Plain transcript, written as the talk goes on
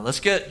Let's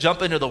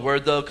jump into the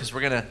Word, though, because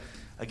we're going to,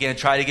 again,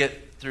 try to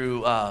get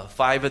through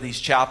 5 of these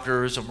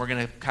chapters, and we're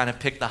going to kind of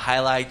pick the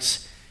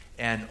highlights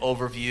and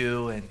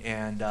overview.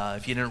 And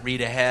if you didn't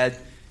read ahead,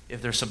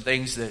 if there's some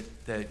things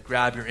that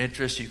grab your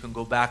interest, you can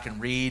go back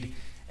and read.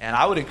 And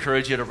I would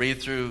encourage you to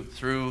read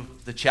through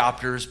the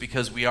chapters,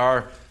 because we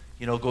are,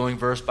 going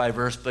verse by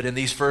verse. But in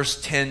these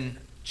first 10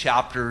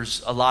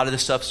 chapters, a lot of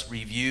this stuff's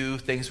review,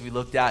 things we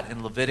looked at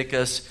in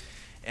Leviticus.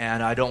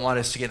 And I don't want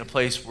us to get in a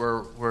place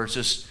where it's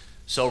just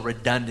so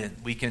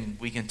redundant. We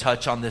can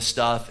touch on this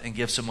stuff and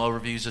give some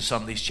overviews of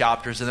some of these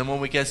chapters. And then when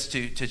we get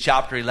to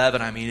chapter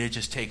 11, it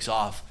just takes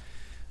off.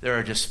 There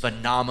are just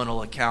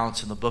phenomenal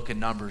accounts in the book of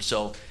Numbers.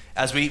 So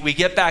as we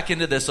get back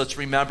into this, let's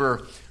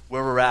remember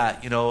where we're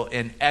at.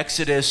 In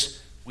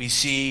Exodus, we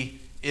see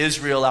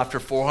Israel, after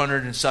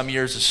 400 and some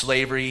years of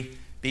slavery,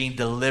 being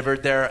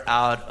delivered there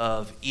out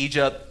of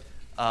Egypt.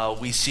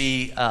 We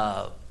see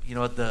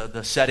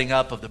the setting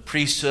up of the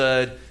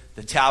priesthood,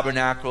 the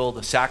tabernacle,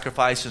 the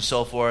sacrifice, and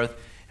so forth.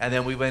 And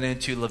then we went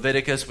into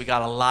Leviticus. We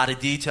got a lot of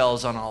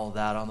details on all of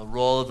that, on the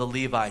role of the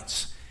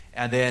Levites.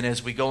 And then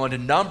as we go into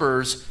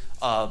Numbers,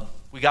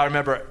 we got to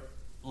remember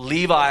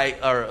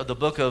the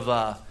book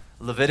of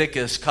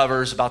Leviticus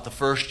covers about the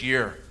first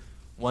year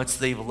once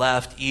they've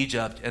left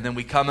Egypt. And then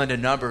we come into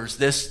Numbers.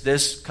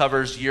 This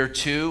covers year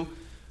 2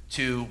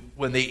 to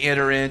when they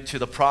enter into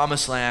the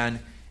promised land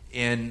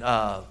in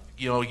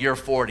year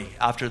 40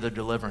 after the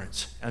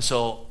deliverance. And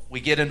so we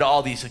get into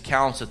all these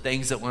accounts of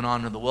things that went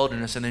on in the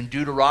wilderness. And then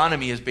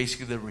Deuteronomy is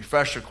basically the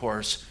refresher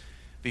course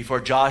before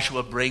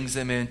Joshua brings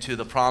them into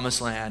the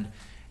promised land.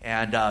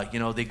 And,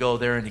 they go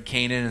there into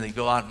Canaan, and they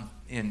go out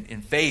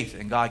in faith,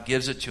 and God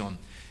gives it to them.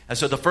 And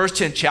so the first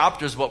 10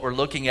 chapters, what we're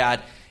looking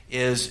at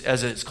is,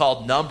 as it's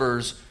called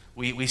Numbers,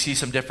 we see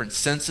some different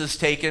census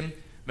taken.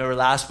 Remember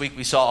last week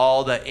we saw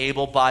all the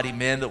able-bodied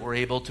men that were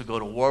able to go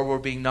to war were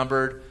being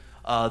numbered.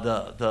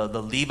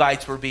 The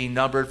Levites were being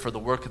numbered for the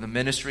work of the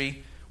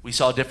ministry. We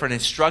saw different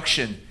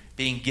instruction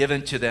being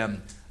given to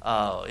them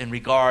in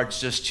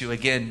regards just to,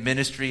 again,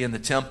 ministry in the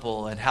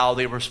temple and how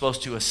they were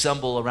supposed to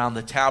assemble around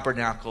the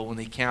tabernacle when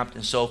they camped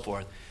and so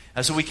forth.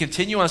 And so we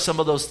continue on some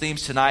of those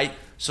themes tonight,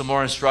 some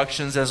more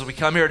instructions. As we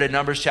come here to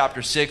Numbers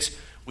chapter 6,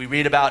 we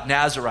read about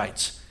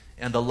Nazarites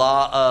and the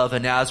law of a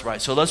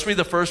Nazarite. So let's read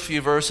the first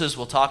few verses.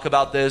 We'll talk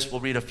about this.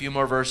 We'll read a few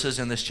more verses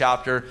in this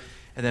chapter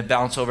and then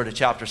bounce over to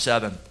chapter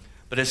 7.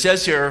 But it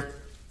says here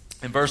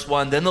in verse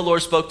 1, "Then the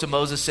Lord spoke to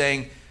Moses,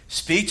 saying,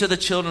 Speak to the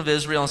children of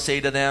Israel and say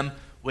to them,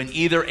 when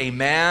either a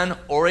man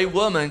or a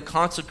woman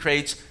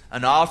consecrates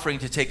an offering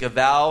to take a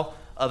vow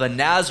of a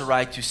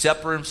Nazarite to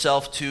separate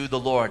himself to the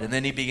Lord." And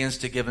then he begins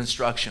to give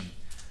instruction.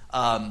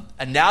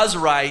 A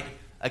Nazarite,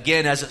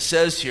 again, as it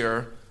says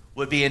here,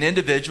 would be an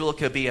individual. It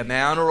could be a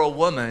man or a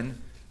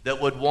woman that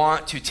would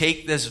want to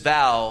take this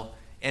vow.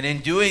 And in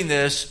doing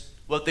this,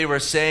 what they were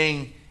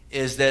saying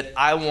is that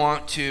I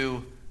want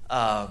to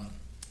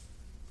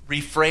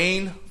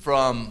refrain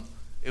from,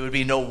 it would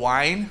be no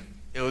wine.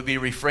 It would be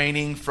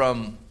refraining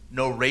from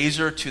no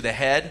razor to the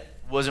head.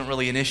 Wasn't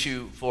really an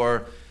issue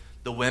for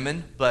the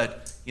women,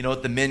 but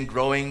the men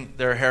growing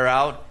their hair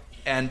out,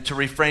 and to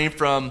refrain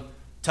from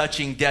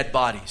touching dead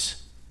bodies.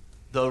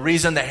 The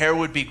reason the hair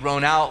would be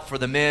grown out for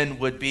the men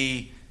would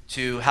be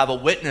to have a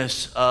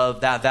witness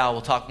of that vow.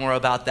 We'll talk more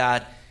about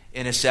that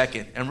in a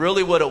second. And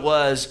really what it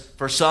was,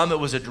 for some it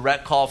was a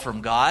direct call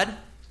from God.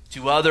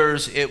 To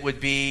others it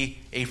would be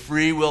a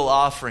free will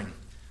offering.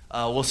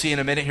 We'll see in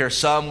a minute here,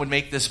 some would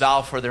make this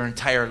vow for their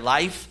entire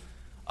life.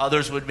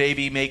 Others would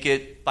maybe make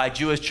it, by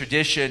Jewish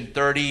tradition,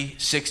 30,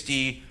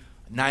 60,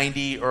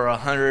 90, or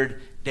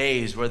 100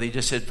 days, where they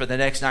just said, for the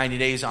next 90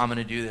 days, I'm going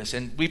to do this.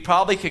 And we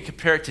probably could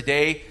compare it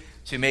today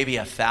to maybe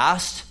a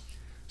fast.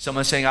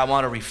 Someone saying, I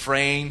want to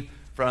refrain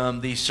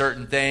from these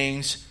certain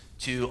things,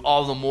 to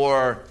all the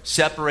more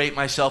separate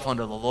myself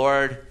unto the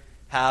Lord,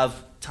 have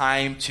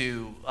time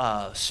to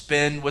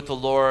spend with the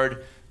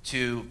Lord,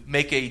 to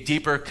make a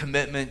deeper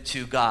commitment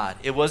to God.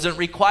 It wasn't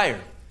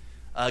required.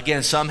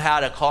 Again, some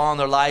had a call on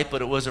their life,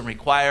 but it wasn't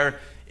required.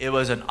 It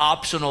was an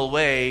optional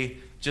way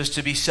just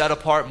to be set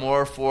apart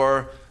more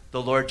for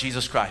the Lord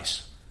Jesus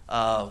Christ,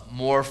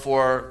 more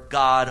for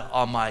God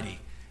Almighty.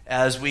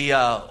 As we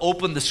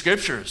open the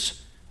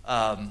scriptures,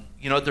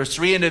 there's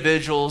 3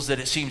 individuals that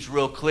it seems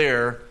real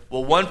clear.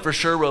 Well, one for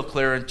sure real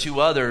clear, and 2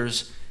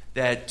 others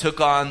that took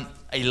on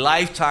a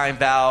lifetime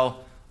vow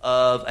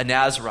of a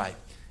Nazarite.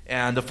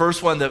 And the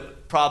first one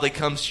that probably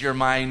comes to your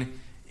mind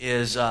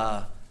is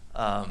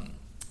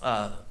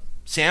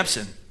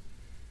Samson,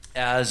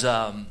 as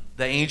the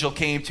angel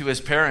came to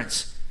his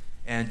parents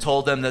and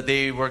told them that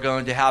they were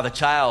going to have a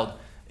child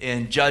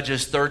in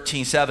Judges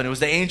 13:7. It was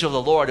the angel of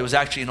the Lord. It was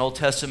actually an Old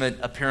Testament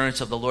appearance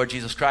of the Lord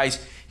Jesus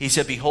Christ. He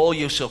said, "Behold,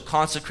 you shall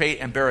consecrate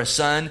and bear a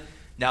son.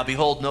 Now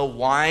behold, no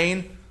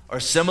wine or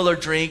similar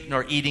drink,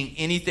 nor eating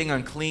anything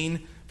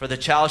unclean, for the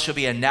child shall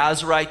be a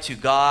Nazarite to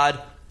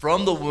God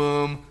from the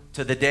womb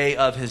to the day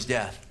of his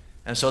death."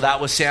 And so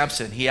that was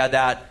Samson. He had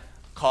that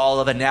call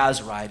of a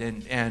Nazarite.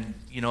 And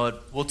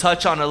we'll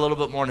touch on it a little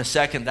bit more in a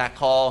second, that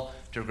call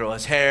to grow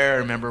his hair.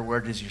 Remember, where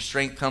does your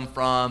strength come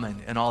from,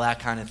 and all that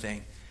kind of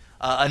thing.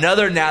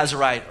 Another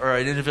Nazarite, or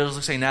an individual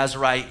looks like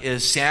Nazarite,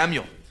 is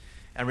Samuel.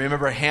 And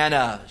remember,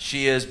 Hannah,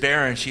 she is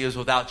barren, she is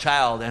without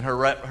child, and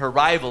her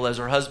rival, as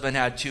her husband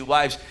had 2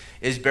 wives,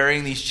 is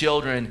bearing these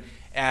children,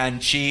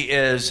 and she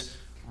is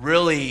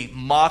really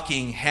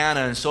mocking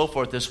Hannah and so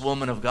forth, this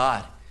woman of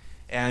God.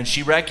 And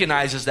she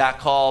recognizes that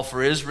call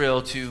for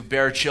Israel to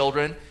bear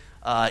children,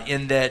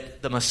 in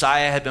that the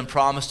Messiah had been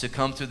promised to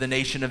come through the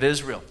nation of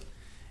Israel.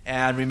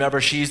 And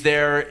remember, she's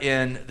there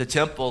in the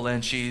temple,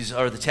 and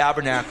or the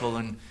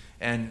tabernacle,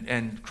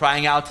 and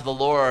crying out to the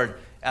Lord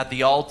at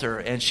the altar.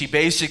 And she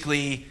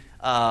basically,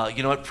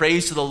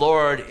 prays to the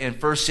Lord in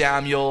 1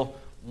 Samuel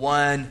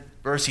 1,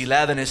 verse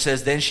 11. It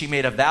says, "Then she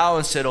made a vow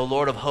and said, O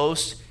Lord of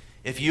hosts,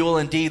 if you will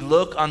indeed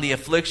look on the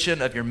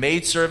affliction of your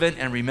maidservant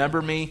and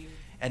remember me,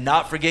 and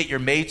not forget your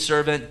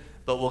maidservant,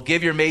 but will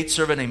give your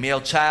maidservant a male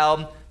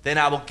child, then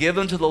I will give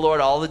him to the Lord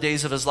all the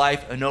days of his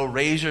life, and no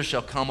razor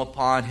shall come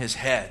upon his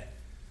head."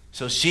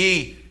 So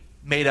she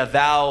made a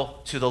vow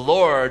to the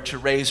Lord to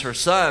raise her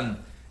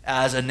son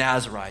as a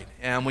Nazarite.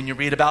 And when you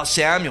read about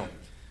Samuel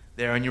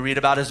there, and you read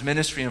about his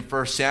ministry in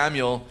 1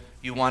 Samuel,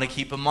 you want to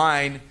keep in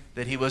mind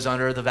that he was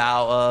under the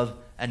vow of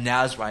a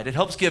Nazarite. It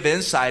helps give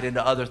insight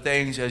into other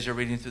things as you're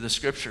reading through the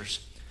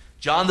scriptures.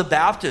 John the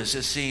Baptist,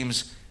 it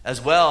seems,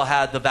 as well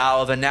had the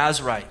vow of a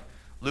Nazarite.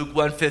 Luke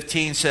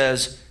 1:15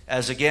 says,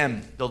 as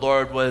again the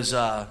Lord was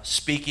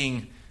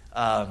speaking,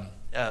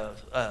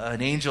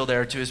 an angel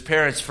there to his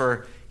parents,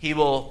 "For he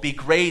will be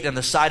great in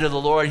the sight of the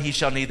Lord. He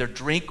shall neither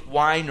drink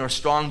wine nor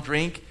strong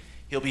drink.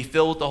 He'll be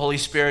filled with the Holy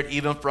Spirit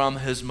even from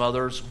his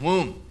mother's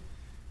womb."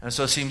 And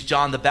so it seems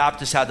John the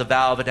Baptist had the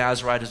vow of a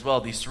Nazarite as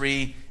well, these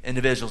 3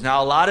 individuals.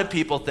 Now, a lot of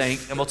people think,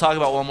 and we'll talk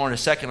about one more in a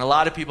second, a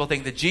lot of people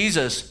think that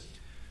Jesus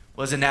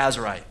was a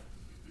Nazarite.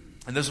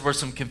 And this is where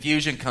some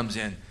confusion comes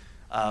in.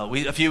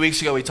 A few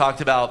weeks ago, we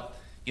talked about,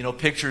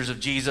 pictures of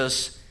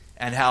Jesus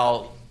and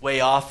how way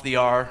off they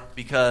are,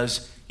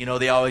 because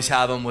they always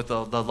have him with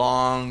the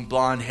long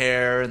blonde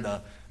hair and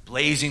the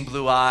blazing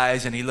blue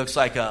eyes, and he looks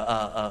like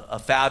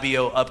a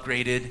Fabio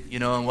upgraded,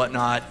 and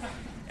whatnot.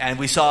 And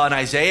we saw in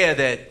Isaiah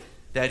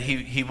that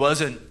he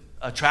wasn't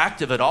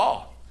attractive at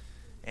all.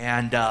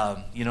 And,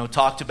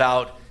 talked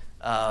about,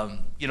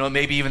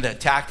 maybe even the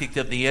tactic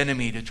of the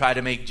enemy to try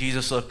to make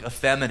Jesus look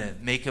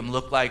effeminate, make him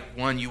look like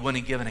one you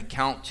wouldn't give an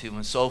account to,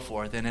 and so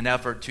forth, in an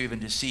effort to even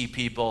deceive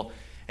people.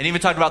 And even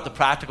talked about the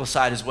practical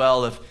side as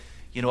well. If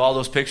all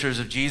those pictures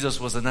of Jesus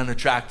was an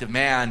unattractive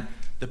man,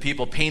 the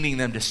people painting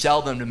them to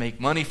sell them to make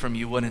money from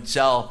you wouldn't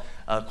sell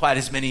quite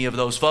as many of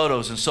those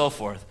photos, and so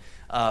forth.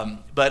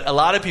 But a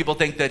lot of people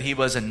think that he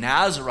was a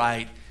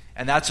Nazarite,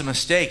 and that's a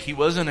mistake. He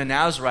wasn't a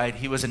Nazarite,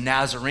 he was a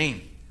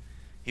Nazarene.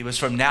 He was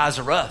from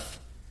Nazareth.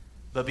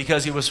 But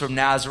because he was from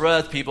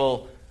Nazareth,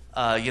 people,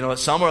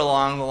 somewhere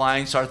along the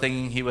line start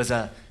thinking he was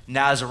a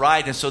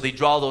Nazarite, and so they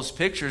draw those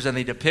pictures and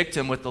they depict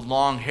him with the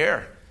long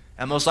hair.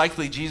 And most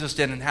likely Jesus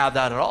didn't have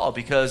that at all,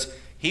 because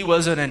he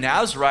wasn't a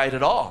Nazarite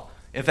at all.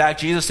 In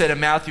fact, Jesus said in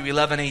Matthew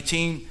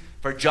 11:18,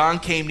 "For John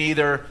came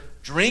neither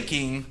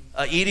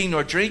eating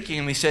nor drinking,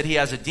 and they said he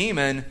has a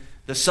demon.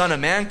 The Son of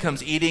Man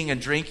comes eating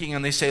and drinking,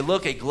 and they say,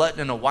 look, a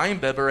glutton and a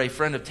winebibber, a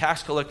friend of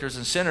tax collectors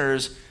and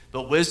sinners,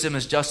 but wisdom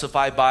is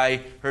justified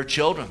by her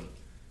children."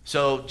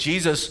 So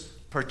Jesus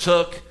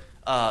partook,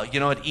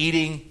 at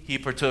eating. He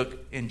partook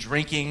in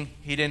drinking.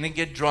 He didn't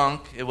get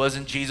drunk. It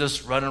wasn't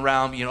Jesus running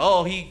around, he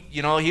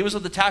was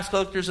with the tax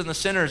collectors and the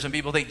sinners, and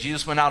people think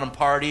Jesus went out and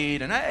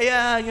partied, and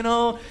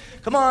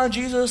come on,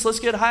 Jesus, let's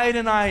get high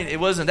tonight. It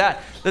wasn't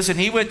that. Listen,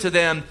 he went to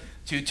them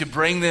to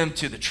bring them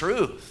to the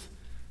truth,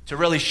 to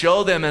really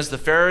show them, as the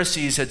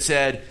Pharisees had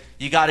said,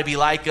 you got to be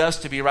like us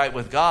to be right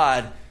with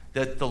God,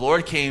 that the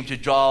Lord came to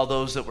draw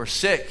those that were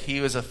sick. He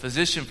was a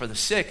physician for the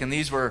sick, and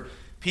these were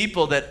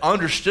people that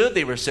understood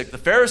they were sick. The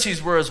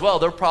Pharisees were as well.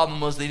 Their problem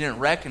was they didn't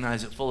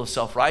recognize it, full of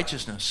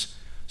self-righteousness.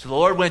 So the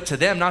Lord went to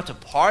them not to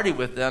party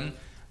with them,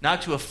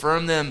 not to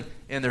affirm them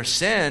in their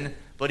sin,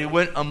 but he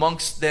went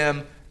amongst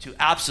them to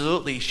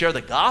absolutely share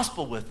the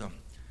gospel with them.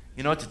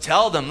 To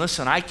tell them,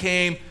 listen, I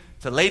came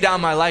to lay down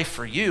my life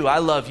for you. I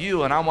love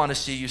you, and I want to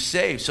see you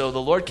saved. So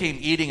the Lord came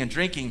eating and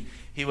drinking.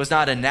 He was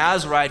not a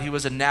Nazarite. He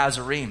was a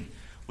Nazarene.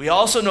 We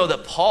also know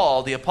that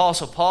Paul, the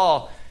Apostle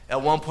Paul,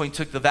 at one point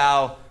took the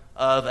vow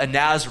of a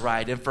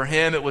Nazarite. And for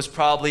him, it was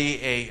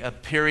probably a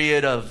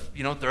period of,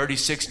 30,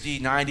 60,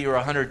 90, or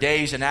 100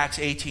 days. In Acts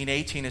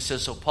 18:18, it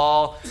says, so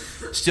Paul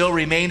still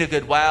remained a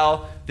good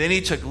while. Then he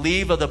took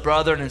leave of the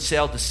brethren and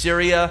sailed to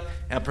Syria,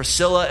 and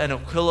Priscilla and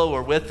Aquila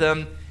were with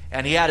him.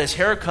 And he had his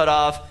hair cut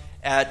off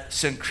at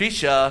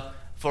Cenchreae,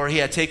 for he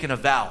had taken a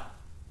vow.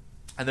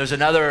 And there's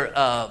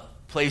another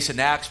place in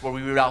Acts where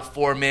we read out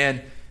 4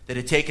 men that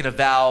had taken a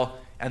vow,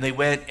 and they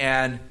went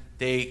and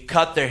they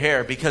cut their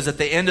hair, because at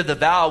the end of the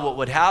vow, what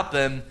would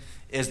happen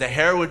is the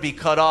hair would be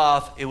cut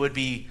off. It would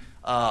be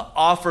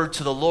offered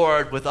to the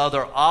Lord with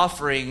other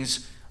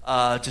offerings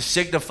to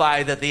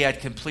signify that they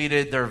had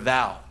completed their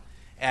vow.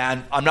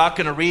 And I'm not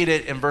going to read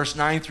it in verse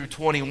 9 through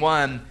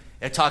 21.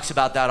 It talks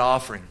about that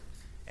offering.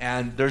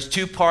 And there's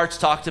two parts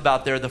talked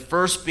about there. The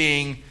first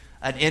being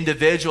an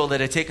individual that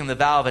had taken the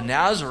vow of a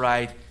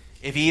Nazirite.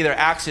 If he either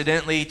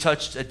accidentally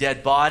touched a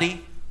dead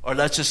body, or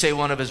let's just say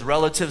one of his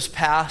relatives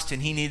passed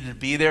and he needed to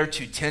be there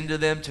to tend to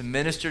them, to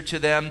minister to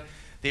them,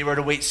 they were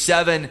to wait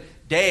 7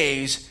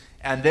 days,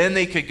 and then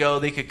they could go,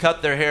 they could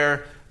cut their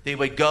hair, they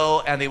would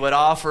go and they would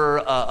offer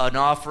an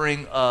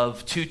offering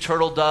of 2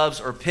 turtle doves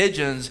or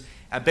pigeons,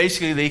 and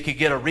basically they could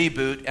get a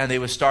reboot and they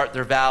would start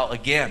their vow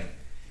again.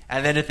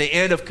 And then at the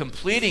end of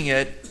completing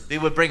it, they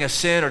would bring a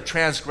sin or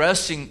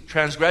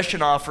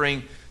transgression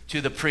offering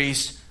to the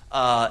priest,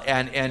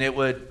 and it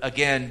would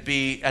again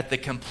be at the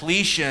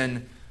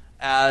completion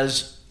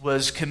as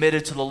was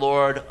committed to the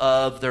Lord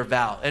of their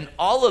vow. And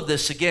all of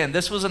this, again,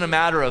 this wasn't a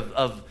matter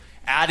of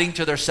adding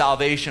to their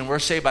salvation. We're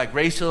saved by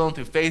grace alone,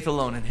 through faith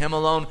alone, in Him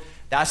alone.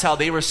 That's how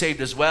they were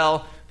saved as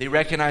well. They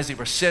recognized they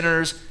were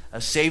sinners. A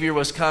Savior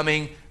was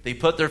coming. They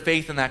put their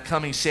faith in that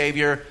coming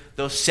Savior.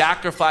 Those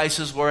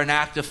sacrifices were an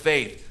act of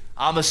faith.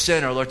 I'm a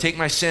sinner. Lord, take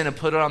my sin and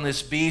put it on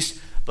this beast.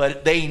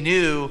 But they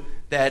knew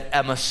that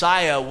a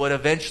Messiah would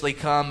eventually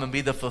come and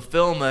be the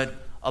fulfillment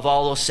of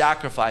all those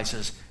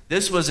sacrifices.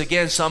 This was,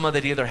 again, someone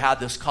that either had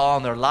this call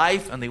in their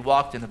life and they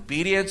walked in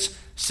obedience,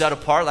 set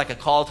apart like a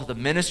call to the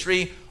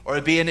ministry, or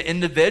it'd be an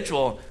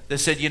individual that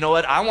said, you know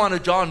what, I want to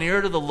draw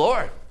near to the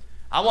Lord.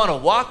 I want to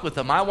walk with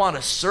Him. I want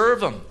to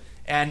serve Him.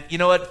 And you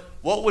know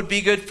what would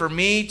be good for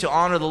me to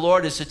honor the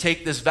Lord is to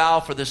take this vow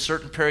for this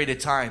certain period of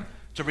time,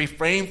 to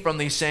refrain from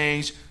these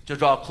things, to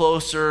draw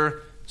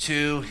closer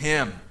to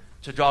Him,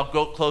 to draw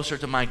closer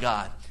to my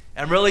God.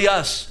 And really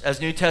us, as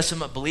New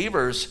Testament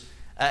believers,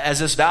 as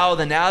this vow of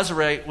the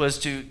Nazirite was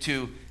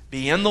to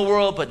be in the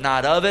world but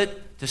not of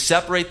it, to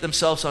separate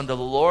themselves unto the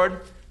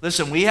Lord.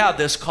 Listen, we have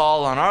this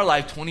call on our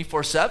life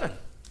 24/7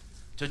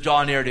 to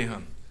draw near to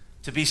Him,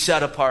 to be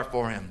set apart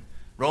for Him.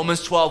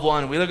 Romans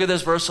 12:1, we look at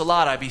this verse a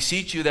lot. I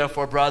beseech you,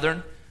 therefore,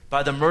 brethren,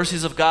 by the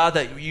mercies of God,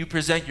 that you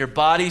present your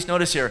bodies,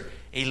 notice here,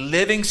 a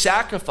living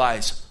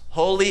sacrifice,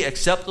 holy,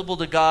 acceptable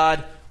to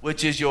God,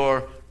 which is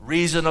your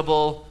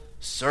reasonable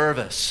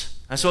service.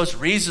 And so it's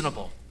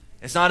reasonable.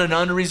 It's not an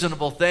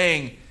unreasonable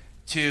thing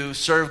to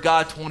serve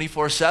God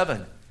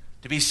 24/7,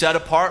 to be set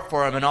apart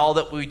for Him in all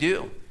that we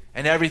do.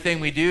 And everything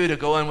we do, to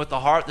go in with the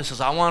heart that says,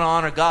 I want to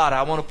honor God.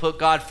 I want to put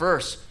God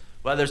first,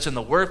 whether it's in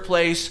the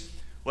workplace,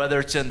 whether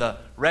it's in the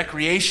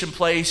recreation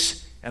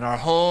place, in our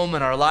home,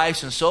 in our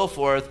lives, and so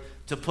forth,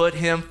 to put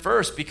Him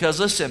first. Because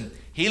listen,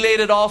 He laid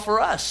it all for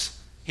us.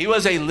 He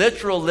was a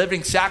literal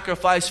living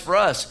sacrifice for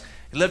us.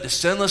 He lived a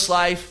sinless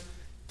life,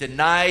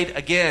 denied,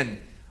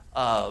 again,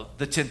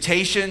 the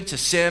temptation to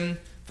sin,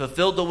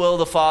 fulfilled the will of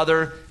the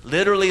Father,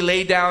 literally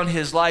laid down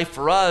His life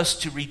for us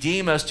to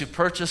redeem us, to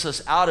purchase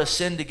us out of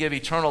sin, to give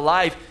eternal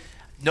life.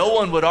 No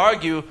one would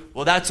argue,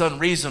 well, that's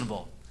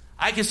unreasonable.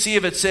 I could see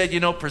if it said,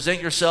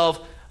 present yourself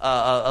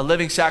a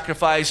living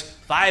sacrifice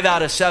 5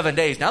 out of 7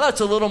 days. Now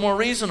that's a little more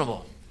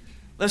reasonable.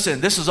 Listen,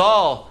 this is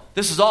all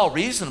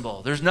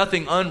reasonable. There's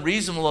nothing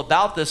unreasonable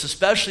about this,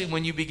 especially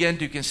when you begin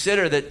to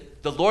consider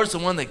that the Lord's the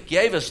one that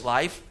gave us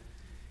life.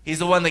 He's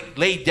the one that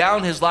laid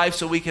down His life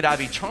so we could have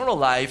eternal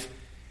life.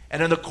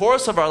 And in the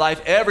course of our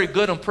life, every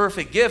good and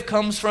perfect gift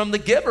comes from the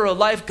giver of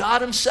life,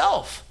 God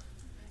Himself.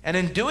 And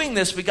in doing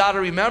this, we got to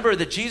remember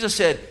that Jesus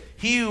said,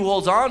 he who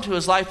holds on to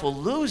his life will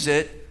lose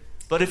it.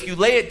 But if you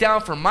lay it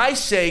down for my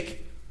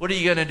sake, what are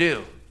you going to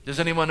do? Does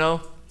anyone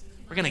know?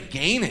 We're going to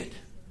gain it.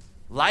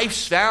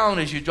 Life's found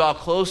as you draw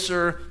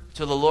closer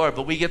to the Lord.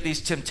 But we get these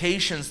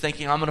temptations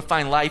thinking, I'm going to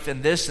find life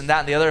in this and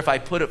that and the other if I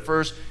put it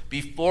first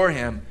before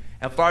Him.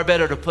 And far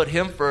better to put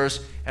Him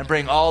first and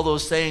bring all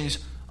those things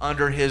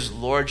under His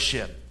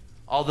lordship.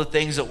 All the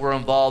things that we're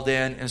involved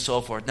in and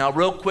so forth. Now,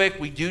 real quick,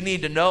 we do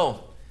need to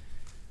know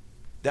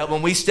that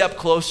when we step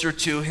closer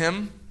to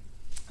Him,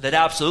 that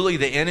absolutely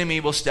the enemy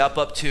will step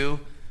up to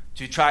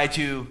try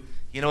to,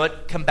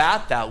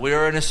 combat that.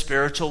 We're in a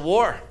spiritual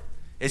war.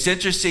 It's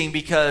interesting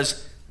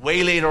because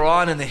way later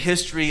on in the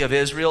history of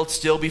Israel,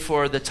 still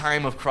before the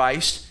time of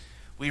Christ,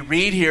 we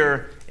read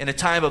here in a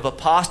time of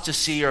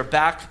apostasy or a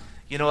back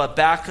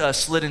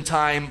slid in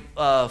time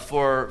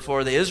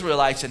for the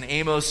Israelites in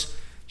Amos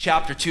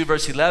chapter 2,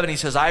 verse 11. He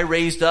says, I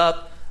raised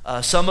up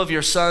some of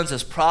your sons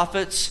as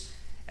prophets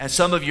and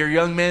some of your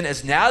young men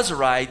as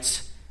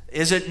Nazirites.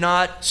 Is it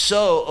not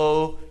so,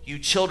 O you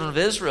children of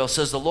Israel,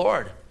 says the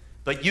Lord?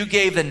 But you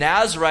gave the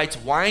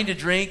Nazirites wine to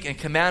drink and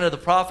commanded the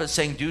prophets,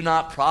 saying, do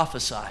not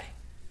prophesy.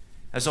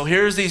 And so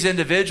here's these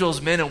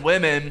individuals, men and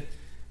women,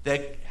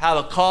 that have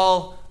a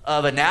call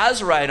of a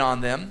Nazirite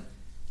on them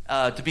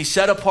to be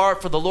set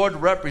apart for the Lord to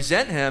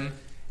represent Him.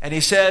 And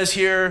He says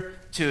here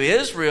to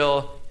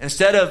Israel,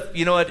 instead of,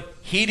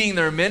 heeding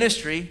their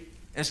ministry,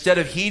 instead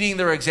of heeding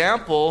their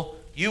example,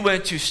 you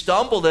went to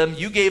stumble them,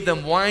 you gave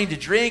them wine to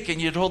drink, and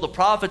you told the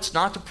prophets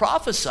not to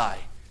prophesy.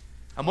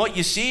 And what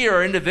you see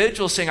are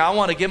individuals saying, I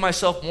want to give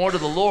myself more to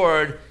the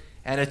Lord,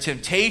 and a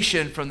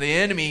temptation from the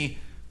enemy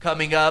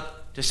coming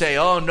up to say,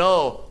 oh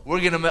no,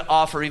 we're going to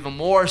offer even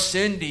more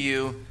sin to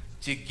you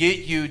to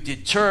get you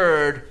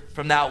deterred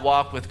from that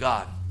walk with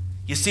God.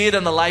 You see it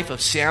in the life of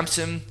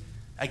Samson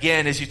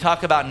Again, as you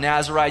talk about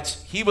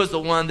Nazarites, he was the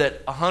one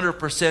that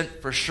 100%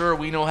 for sure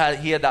we know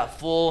he had that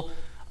full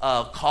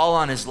call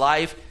on his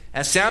life.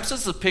 And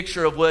Samson's a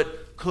picture of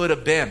what could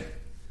have been.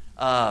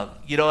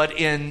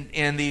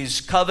 In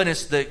these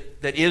covenants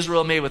that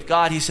Israel made with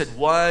God, he said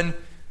one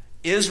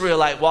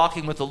Israelite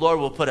walking with the Lord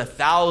will put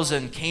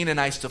 1,000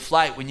 Canaanites to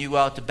flight when you go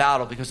out to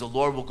battle, because the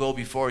Lord will go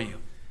before you.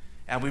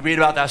 And we read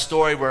about that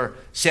story where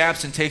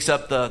Samson takes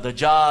up the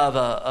jaw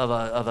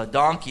of a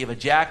donkey, of a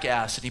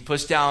jackass, and he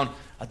puts down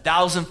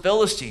 1,000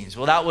 Philistines.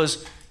 Well, that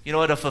was,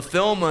 a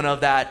fulfillment of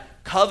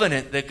that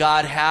covenant that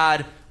God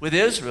had with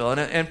Israel.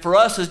 And for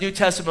us as New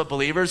Testament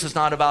believers, it's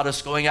not about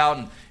us going out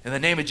and in the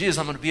name of Jesus,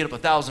 I'm going to beat up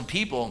 1,000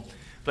 people.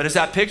 But it's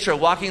that picture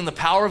of walking in the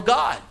power of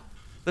God.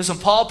 Listen,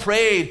 Paul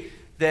prayed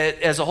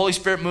that as the Holy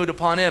Spirit moved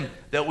upon him,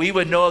 that we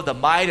would know of the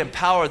might and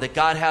power that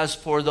God has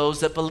for those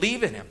that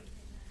believe in him.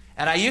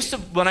 And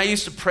when I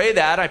used to pray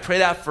that, I pray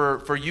that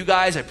for you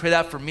guys, I pray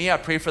that for me, I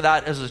pray for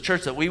that as a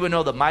church, that we would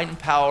know the might and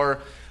power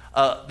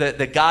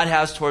that God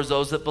has towards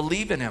those that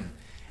believe in him.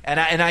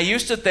 And I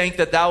used to think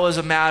that was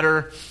a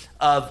matter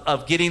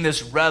of getting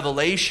this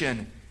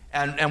revelation.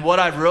 And what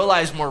I've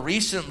realized more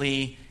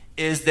recently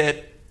is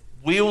that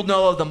we will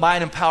know of the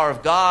might and power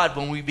of God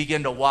when we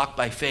begin to walk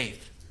by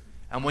faith.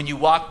 And when you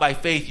walk by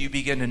faith, you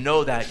begin to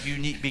know that.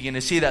 You begin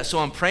to see that. So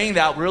I'm praying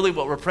that really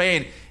what we're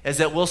praying is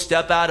that we'll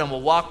step out and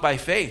we'll walk by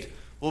faith.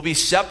 We'll be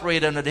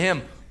separated unto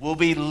him. We'll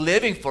be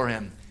living for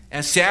him.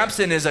 And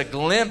Samson is a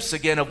glimpse,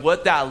 again, of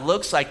what that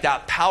looks like,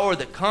 that power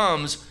that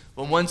comes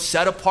when one's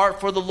set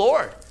apart for the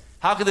Lord.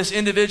 How could this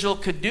individual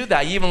could do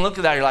that? You even look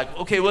at that, you're like,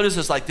 okay, what is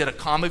this? Like, did a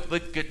comic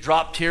book get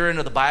dropped here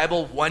into the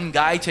Bible? One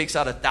guy takes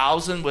out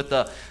 1,000 with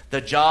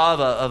the jaw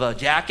of a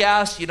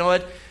jackass, you know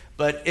what?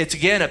 But it's,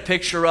 again, a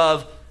picture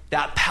of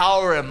that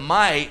power and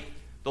might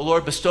the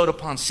Lord bestowed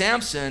upon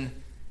Samson.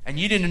 And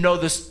you didn't know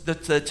this,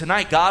 that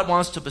tonight God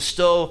wants to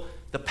bestow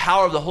the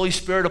power of the Holy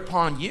Spirit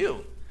upon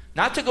you.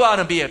 Not to go out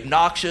and be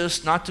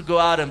obnoxious, not to go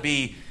out and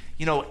be,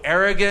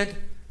 arrogant,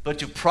 but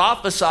to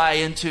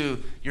prophesy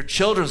into your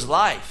children's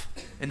life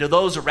and to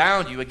those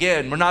around you.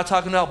 Again, we're not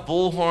talking about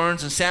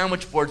bullhorns and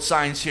sandwich board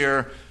signs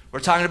here. We're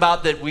talking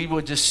about that we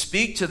would just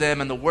speak to them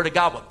and the Word of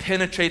God would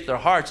penetrate their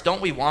hearts.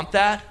 Don't we want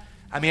that?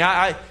 I mean,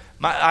 I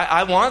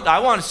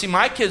want to see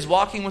my kids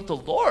walking with the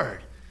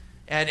Lord.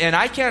 And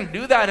I can't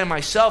do that in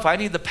myself. I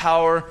need the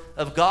power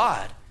of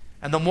God.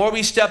 And the more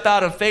we step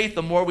out in faith,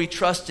 the more we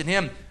trust in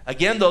him.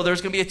 Again, though,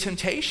 there's going to be a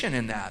temptation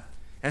in that.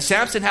 And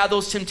Samson had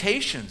those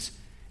temptations.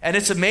 And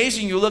it's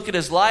amazing. You look at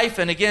his life,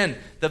 and again,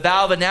 the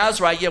vow of a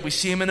Nazarite, we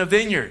see him in a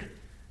vineyard.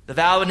 The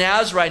vow of a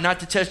Nazarite,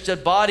 not to touch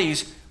dead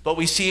bodies, but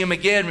we see him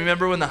again.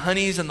 Remember when the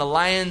honeys and the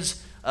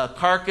lion's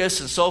carcass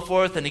and so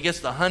forth, and he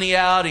gets the honey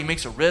out, he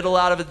makes a riddle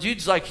out of it.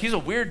 Dude's like, he's a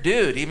weird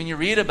dude. Even you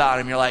read about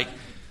him, you're like,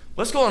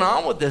 what's going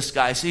on with this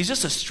guy? So he's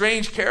just a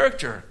strange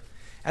character.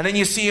 And then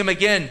you see him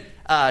again,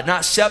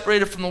 not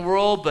separated from the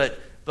world,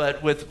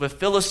 but with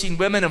Philistine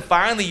women. And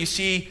finally, you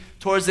see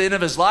towards the end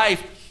of his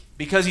life,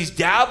 because he's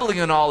dabbling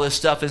in all this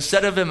stuff,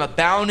 instead of him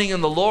abounding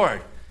in the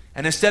Lord,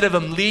 and instead of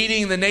him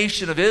leading the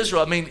nation of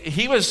Israel, I mean,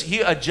 he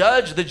a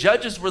judge. The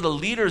judges were the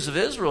leaders of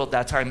Israel at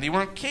that time. They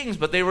weren't kings,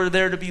 but they were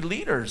there to be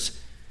leaders.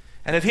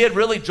 And if he had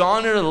really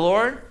drawn near to the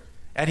Lord,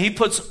 and he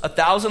puts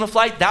 1,000 to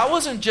flight, that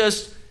wasn't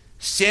just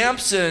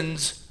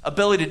Samson's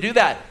ability to do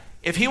that.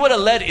 If he would have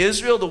led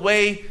Israel the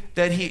way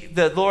that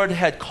the Lord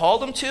had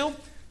called him to,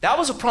 that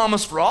was a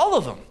promise for all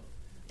of them.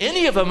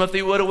 Any of them, if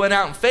they would have went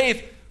out in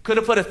faith, could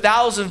have put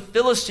 1,000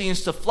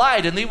 Philistines to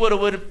flight, and they would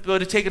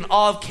have taken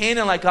all of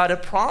Canaan like God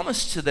had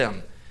promised to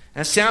them.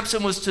 And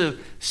Samson was to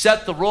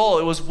set the role.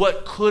 It was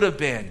what could have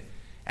been.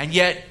 And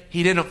yet,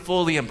 he didn't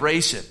fully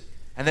embrace it.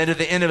 And then at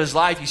the end of his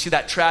life, you see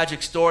that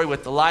tragic story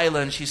with Delilah,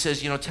 and she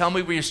says, tell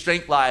me where your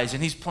strength lies.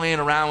 And he's playing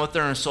around with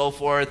her and so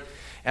forth.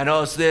 And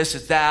it's this,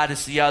 it's that,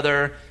 it's the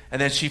other. And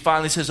then she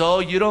finally says, oh,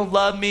 you don't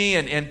love me.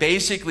 And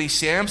basically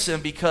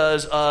Samson,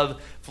 because of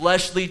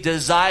fleshly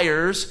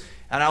desires,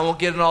 and I won't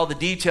get into all the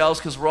details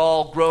because we're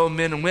all grown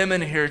men and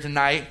women here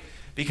tonight,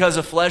 because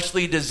of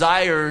fleshly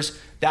desires,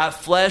 that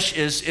flesh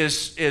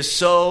is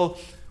so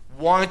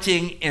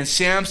wanting in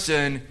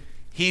Samson,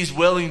 he's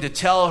willing to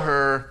tell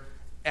her,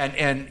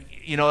 and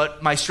you know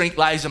what, my strength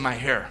lies in my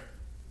hair.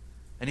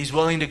 And he's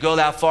willing to go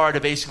that far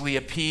to basically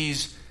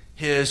appease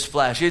his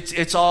flesh.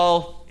 It's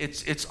all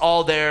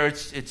there.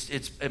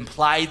 It's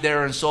implied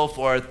there and so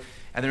forth.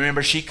 And then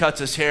remember, she cuts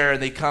his hair, and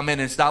they come in,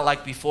 and it's not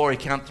like before. He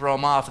can't throw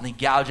him off, and they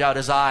gouge out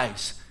his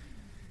eyes.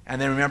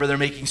 And then remember, they're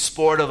making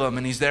sport of him,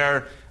 and he's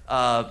there,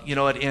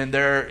 in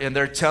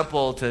their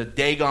temple to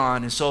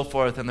Dagon and so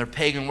forth, and their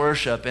pagan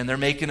worship, and they're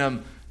making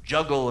him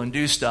juggle and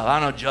do stuff. I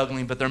don't know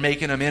juggling, but they're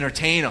making him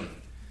entertain him.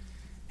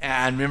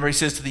 And remember, he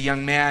says to the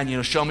young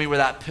man, show me where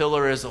that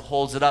pillar is that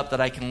holds it up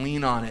that I can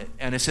lean on it.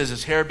 And it says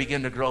his hair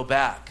began to grow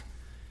back.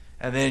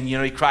 And then,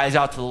 he cries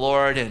out to the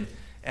Lord,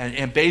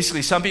 and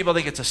basically, some people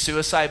think it's a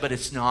suicide, but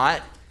it's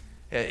not.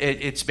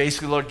 It's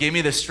basically, Lord, give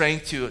me the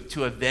strength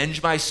to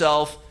avenge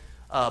myself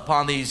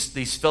upon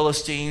these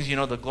Philistines.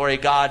 The glory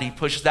of God, he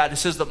pushes that. It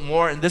says that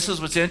more, and this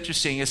is what's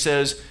interesting. It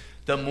says,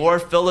 the more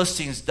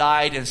Philistines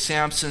died in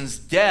Samson's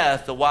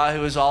death while he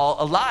was all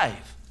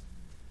alive.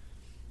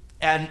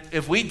 And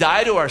if we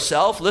die to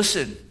ourselves,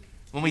 listen,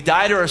 when we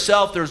die to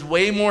ourselves, there's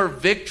way more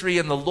victory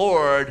in the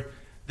Lord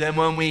than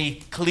when we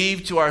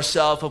cleave to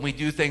ourselves and we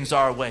do things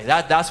our way.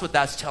 That's what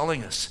that's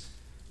telling us.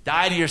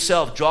 Die to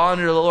yourself, draw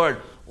near to the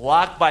Lord,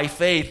 walk by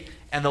faith,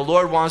 and the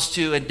Lord wants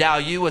to endow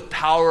you with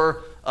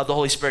power of the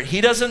Holy Spirit.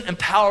 He doesn't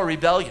empower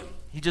rebellion.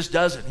 He just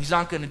doesn't. He's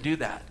not going to do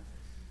that.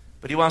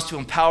 But he wants to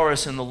empower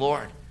us in the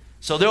Lord.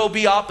 So there will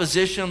be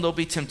opposition, there will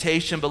be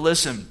temptation, but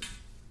listen,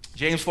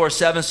 James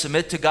 4:7,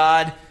 submit to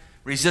God,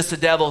 resist the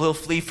devil, he'll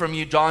flee from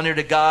you, draw near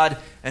to God,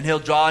 and he'll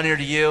draw near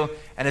to you.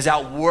 And as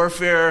that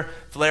warfare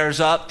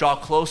flares up, draw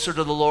closer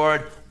to the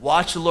Lord,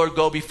 watch the Lord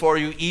go before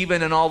you.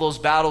 Even in all those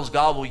battles,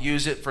 God will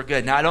use it for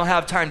good. Now, I don't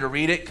have time to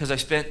read it because I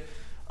spent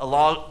a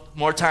lot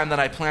more time than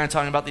I planned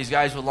talking about these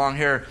guys with long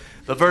hair.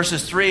 But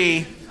verses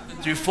 3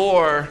 through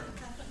 4,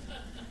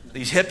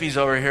 these hippies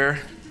over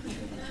here,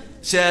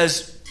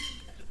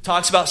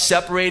 talks about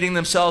separating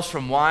themselves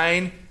from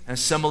wine and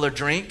similar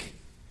drink.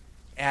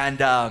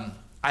 And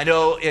I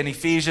know in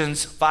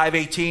Ephesians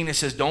 5:18 it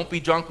says, don't be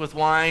drunk with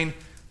wine,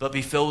 but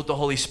be filled with the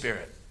Holy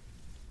Spirit.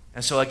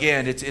 And so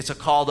again, it's a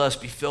call to us,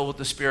 be filled with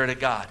the Spirit of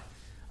God.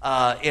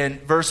 In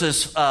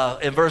verse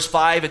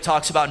 5, it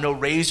talks about no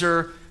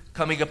razor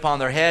coming upon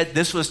their head.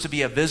 This was to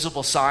be a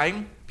visible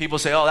sign. People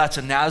say, oh, that's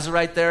a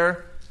Nazarite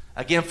there.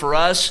 Again, for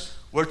us,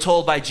 we're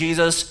told by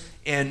Jesus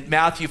in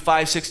Matthew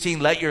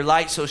 5:16, let your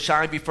light so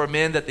shine before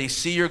men that they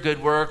see your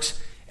good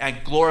works and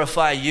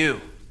glorify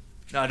you.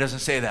 No, it doesn't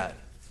say that.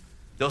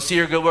 They'll see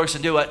your good works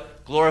and do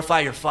what? Glorify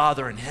your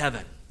Father in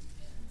heaven.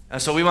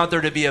 And so we want there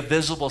to be a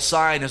visible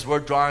sign as we're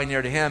drawing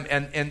near to him.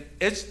 And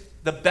it's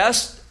the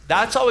best,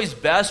 that's always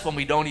best when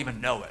we don't even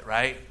know it,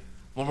 right?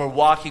 When we're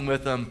walking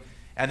with them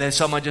and then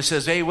someone just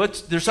says, hey,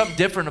 there's something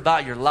different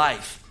about your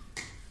life.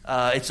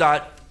 It's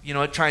not,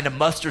 trying to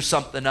muster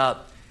something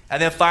up.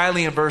 And then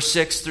finally in verse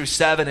 6 through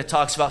 7, it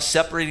talks about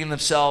separating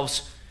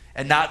themselves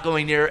and not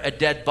going near a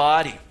dead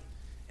body.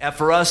 And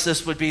for us,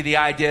 this would be the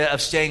idea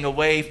of staying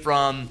away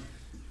from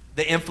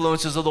the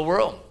influences of the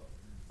world.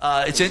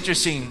 It's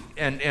interesting,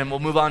 and we'll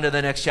move on to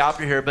the next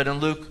chapter here, but in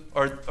Luke,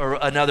 or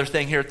another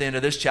thing here at the end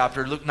of this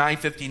chapter, Luke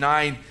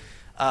 9:59,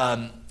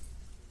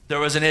 there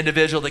was an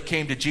individual that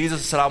came to Jesus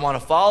and said, I want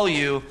to follow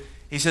you.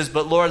 He says,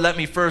 but Lord, let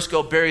me first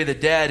go bury the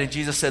dead. And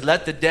Jesus said,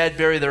 let the dead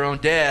bury their own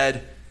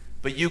dead,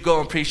 but you go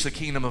and preach the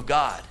kingdom of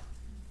God.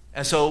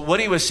 And so what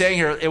he was saying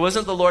here, it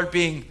wasn't the Lord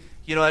being,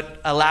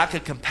 a lack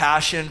of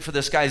compassion for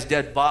this guy's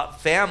dead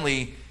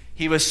family.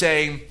 He was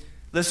saying,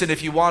 listen,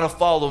 if you want to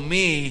follow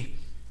me,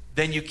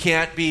 then you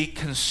can't be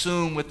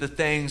consumed with the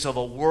things of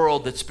a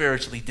world that's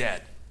spiritually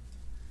dead.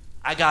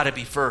 I got to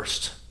be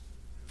first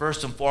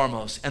and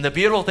foremost. And the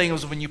beautiful thing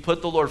is when you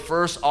put the Lord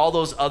first, all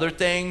those other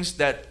things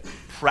that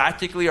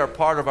practically are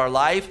part of our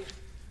life,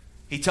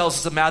 he tells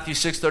us in Matthew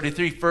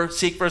 6:33,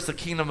 seek first the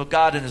kingdom of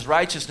God and his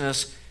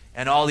righteousness,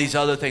 and all these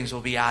other things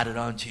will be added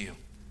unto you.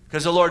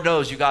 Because the Lord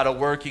knows you got to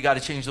work, you got to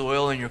change the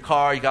oil in your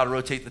car, you got to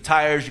rotate the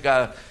tires, you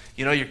got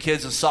to, your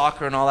kids in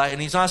soccer and all that.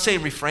 And he's not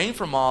saying refrain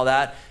from all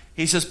that.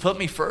 He says, put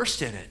me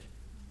first in it.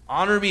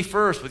 Honor me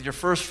first with your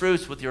first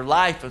fruits, with your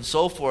life and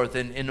so forth,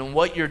 and in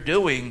what you're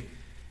doing.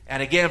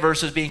 And again,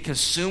 versus being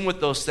consumed with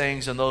those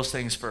things and those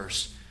things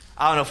first.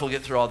 I don't know if we'll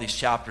get through all these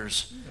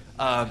chapters.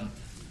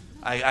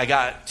 I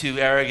got too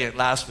arrogant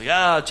last week.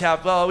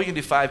 We can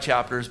do 5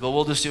 chapters, but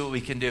we'll just do what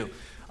we can do.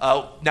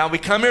 Now we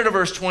come here to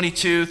verse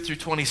 22 through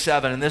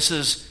 27, and this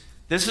is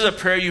a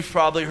prayer you've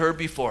probably heard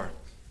before.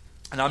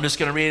 And I'm just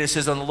going to read it. It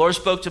says, and the Lord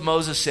spoke to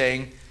Moses,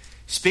 saying,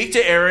 speak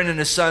to Aaron and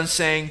his sons,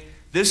 saying,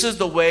 this is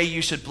the way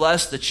you should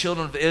bless the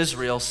children of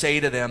Israel.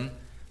 Say to them.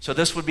 So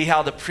this would be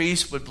how the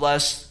priest would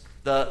bless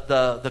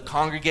the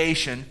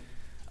congregation,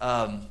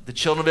 the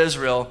children of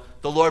Israel.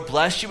 The Lord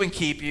bless you and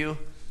keep you.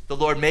 The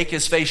Lord make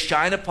his face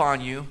shine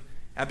upon you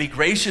and be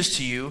gracious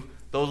to you.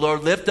 The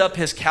Lord lift up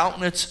his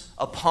countenance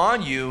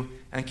upon you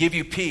and give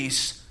you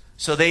peace.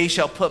 So they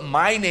shall put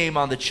my name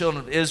on the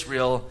children of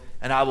Israel,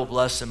 and I will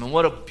bless them. And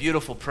what a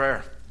beautiful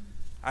prayer.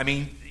 I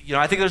mean,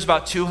 I think there's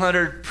about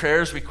 200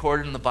 prayers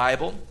recorded in the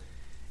Bible,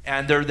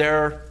 and they're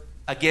there,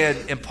 again,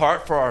 in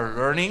part for our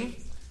learning.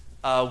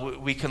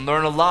 We can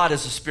learn a lot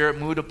as the Spirit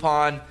moved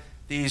upon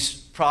these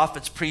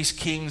prophets, priests,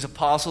 kings,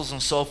 apostles,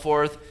 and so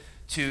forth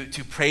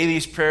to pray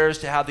these prayers,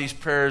 to have these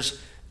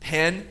prayers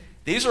penned.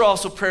 These are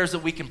also prayers that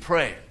we can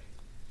pray.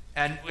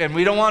 And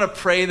we don't want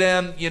to pray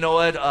them,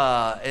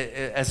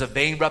 as a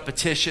vain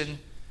repetition.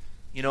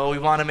 We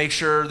want to make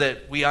sure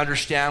that we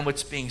understand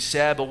what's being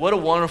said. But what a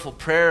wonderful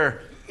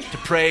prayer to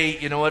pray,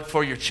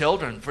 for your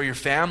children, for your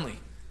family.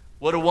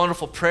 What a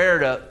wonderful prayer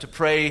to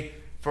pray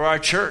for our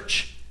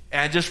church.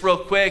 And just real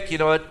quick,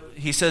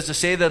 he says to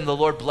say to them, the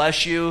Lord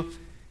bless you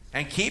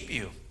and keep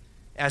you.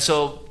 And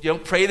so,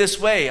 pray this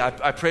way.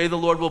 I pray the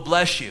Lord will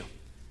bless you.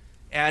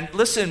 And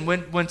listen,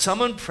 when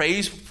someone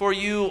prays for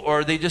you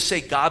or they just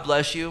say, God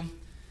bless you,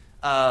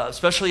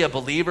 especially a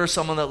believer,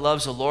 someone that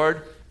loves the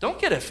Lord, don't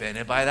get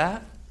offended by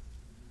that.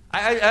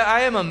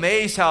 I am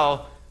amazed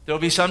how there will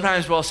be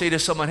sometimes where I'll say to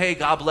someone, hey,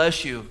 God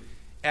bless you.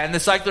 And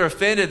it's like they're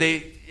offended.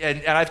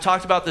 And I've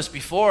talked about this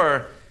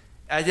before.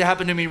 It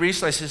happened to me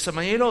recently. I said to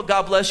somebody,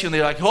 God bless you. And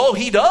they're like, oh,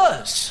 he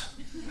does.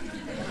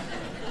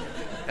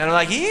 And I'm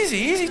like,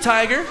 easy,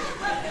 Tiger.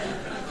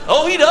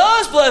 Oh, he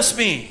does bless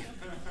me.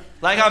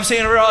 Like I'm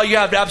saying, oh, you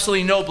have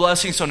absolutely no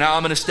blessing, so now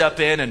I'm going to step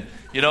in. And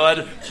you know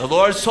what? The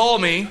Lord's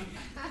told me,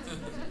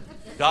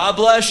 God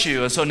bless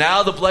you. And so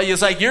now the blessing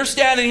is like, you're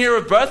standing here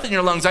with breath in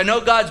your lungs. I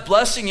know God's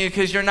blessing you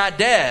because you're not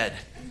dead.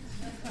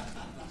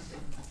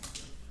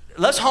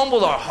 Let's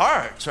humble our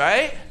hearts,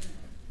 right?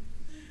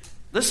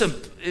 Listen,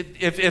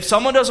 if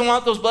someone doesn't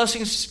want those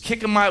blessings, kick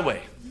them my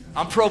way.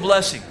 I'm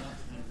pro-blessing.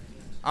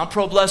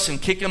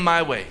 Kick them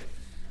my way.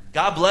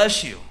 God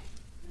bless you.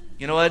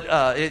 You know what?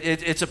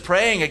 It's a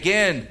praying,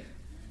 again,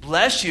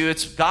 bless you.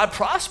 It's God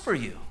prosper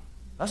you.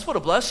 That's what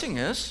a blessing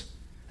is.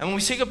 And when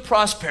we seek of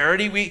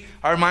prosperity,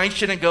 our mind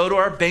shouldn't go to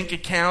our bank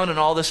account and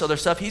all this other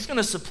stuff. He's going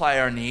to supply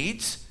our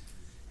needs.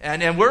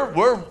 And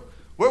we're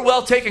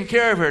well taken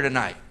care of here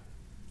tonight.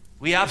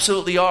 We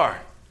absolutely are.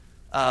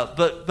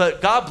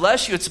 But God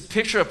bless you. It's a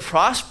picture of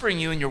prospering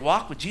you in your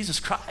walk with Jesus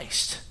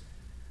Christ.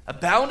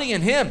 Abounding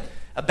in Him.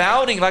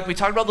 Abounding, like we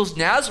talked about those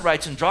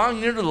Nazarites and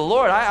drawing near to the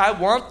Lord. I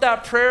want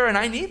that prayer and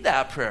I need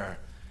that prayer.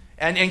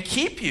 And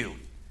keep you.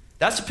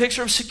 That's a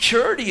picture of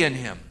security in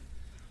Him.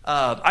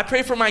 I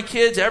pray for my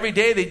kids every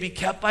day they'd be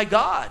kept by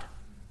God.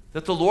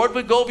 That the Lord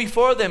would go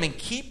before them and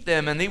keep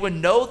them and they would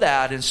know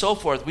that and so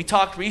forth. We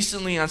talked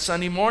recently on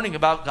Sunday morning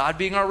about God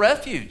being our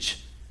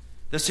refuge.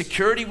 The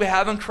security we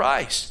have in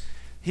Christ.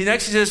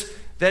 Next he says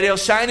that He'll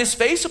shine His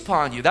face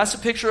upon you. That's a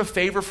picture of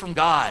favor from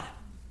God.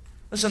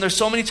 Listen, there's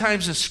so many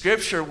times in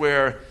Scripture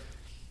where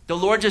the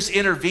Lord just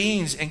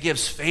intervenes and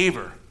gives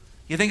favor.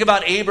 You think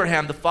about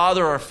Abraham, the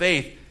father of our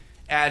faith,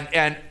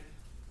 and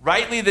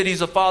rightly that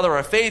he's a father of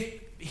our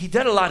faith, he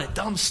did a lot of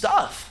dumb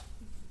stuff.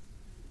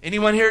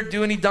 Anyone here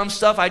do any dumb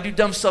stuff? I do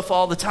dumb stuff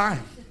all the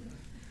time.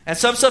 And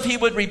some stuff he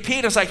would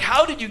repeat. It's like,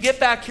 how did you get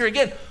back here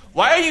again?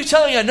 Why are you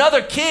telling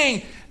another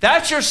king,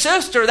 that's your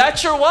sister,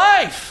 that's your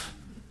wife?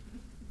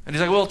 And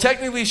he's like, well,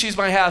 technically she's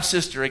my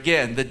half-sister.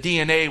 Again, the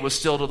DNA was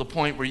still to the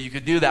point where you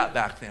could do that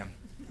back then.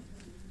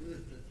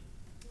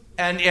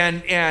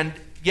 And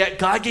yet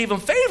God gave him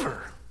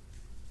favor.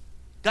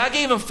 God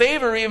gave him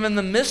favor even in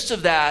the midst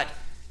of that.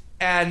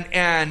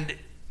 And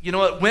you know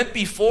what? Went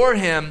before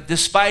him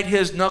despite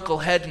his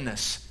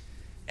knuckleheadedness.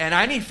 And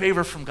I need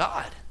favor from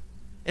God.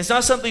 It's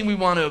not something we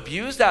want to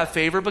abuse, that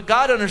favor, but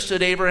God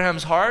understood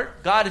Abraham's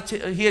heart.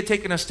 He had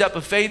taken a step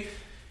of faith.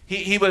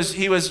 He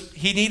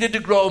needed to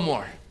grow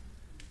more.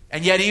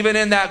 And yet even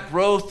in that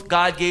growth,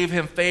 God gave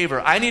him favor.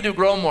 I need to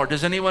grow more.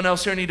 Does anyone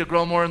else here need to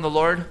grow more in the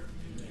Lord?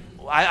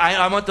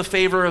 I want the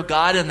favor of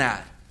God in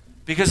that.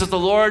 Because if the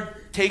Lord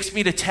takes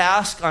me to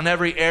task on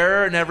every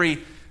error and every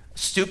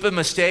stupid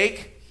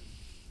mistake,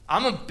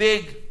 I'm in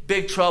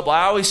big trouble.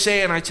 I always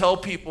say, and I tell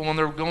people when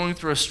they're going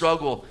through a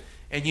struggle,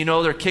 and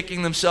they're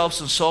kicking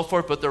themselves and so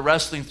forth, but they're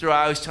wrestling through,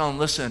 I always tell them,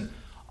 listen,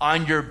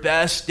 on your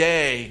best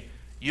day,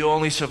 you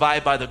only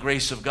survive by the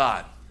grace of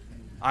God.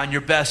 On your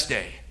best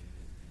day.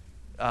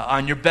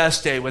 On your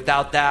best day,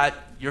 without that,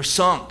 you're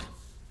sunk.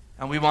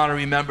 And we want to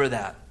remember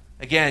that.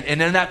 Again, and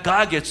then that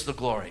God gets the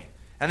glory.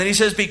 And then he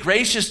says, be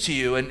gracious to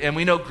you. And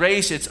we know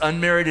grace, it's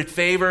unmerited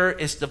favor.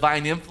 It's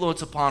divine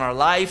influence upon our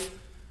life.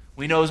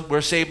 We know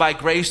we're saved by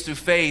grace through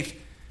faith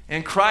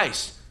in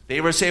Christ.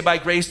 They were saved by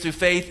grace through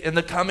faith in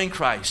the coming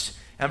Christ.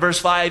 And verse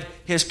 5,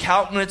 his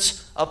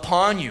countenance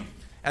upon you.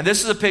 And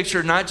this is a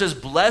picture not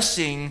just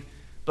blessing,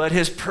 but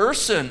his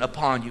person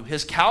upon you,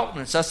 his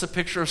countenance. That's a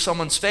picture of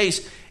someone's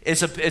face.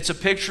 It's a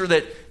picture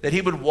that he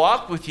would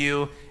walk with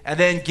you and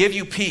then give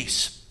you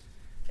peace.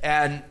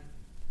 And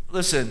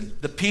listen,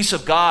 the peace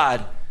of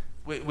God,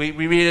 we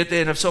read at the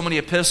end of so many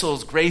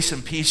epistles, grace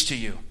and peace to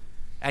you.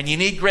 And you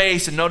need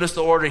grace, and notice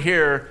the order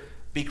here,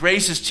 be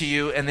gracious to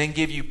you and then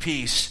give you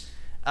peace.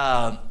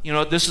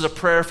 This is a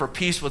prayer for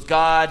peace with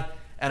God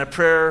and a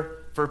prayer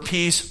for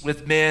peace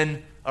with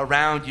men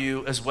around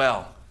you as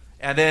well.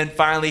 And then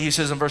finally he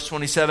says in verse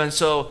 27,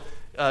 so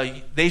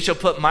they shall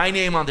put my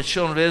name on the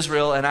children of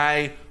Israel and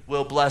I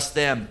will bless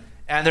them.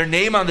 And their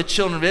name on the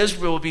children of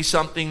Israel will be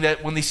something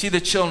that when they see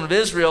the children of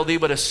Israel, they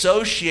would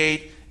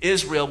associate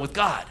Israel with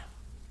God.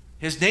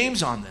 His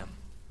name's on them.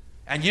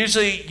 And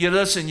usually,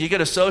 you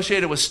get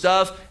associated with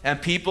stuff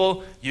and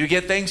people, you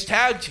get things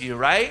tagged to you,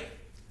 right?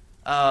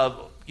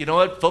 You know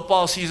what?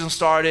 Football season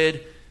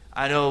started.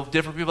 I know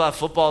different people have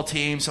football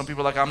teams. Some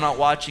people are like, I'm not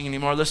watching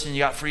anymore. Listen, you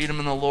got freedom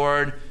in the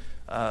Lord.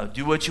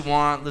 Do what you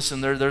want.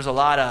 Listen, there's a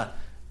lot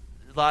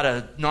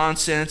of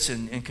nonsense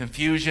and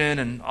confusion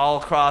and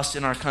all across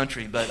in our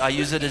country. But I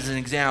use it as an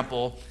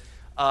example.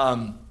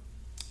 And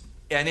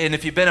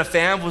if you've been a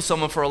fan with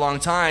someone for a long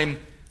time,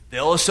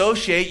 they'll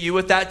associate you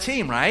with that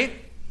team, right?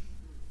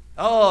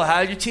 Oh, how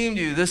did your team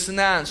do this and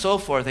that and so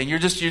forth? And you're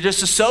just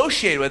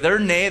associated with their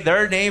name.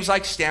 Their name's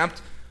like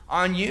stamped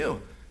on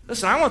you.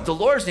 Listen, I want the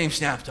Lord's name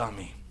stamped on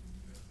me.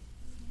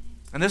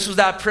 And this was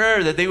that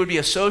prayer that they would be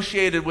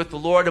associated with the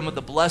Lord and with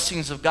the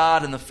blessings of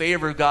God and the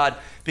favor of God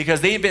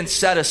because they've been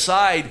set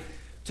aside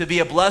to be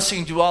a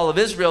blessing to all of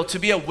Israel, to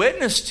be a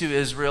witness to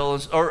Israel,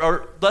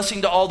 or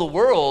blessing to all the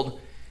world.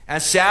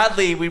 And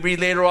sadly, we read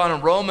later on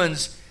in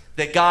Romans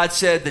that God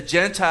said the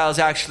Gentiles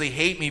actually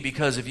hate me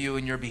because of you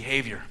and your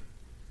behavior.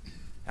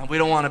 And we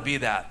don't want to be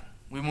that.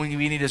 We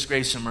need His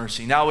grace and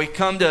mercy. Now we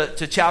come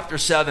to chapter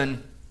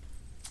 7,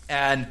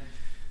 and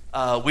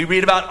we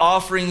read about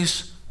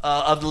offerings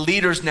of the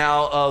leaders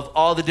now of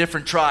all the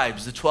different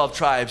tribes, the 12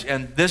 tribes.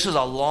 And this is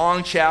a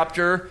long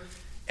chapter,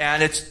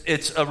 and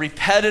it's a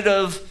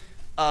repetitive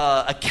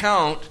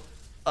account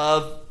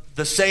of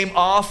the same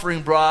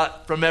offering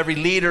brought from every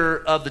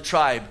leader of the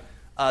tribe.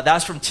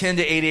 That's from 10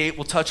 to 88.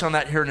 We'll touch on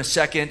that here in a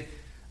second,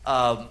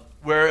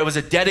 where it was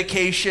a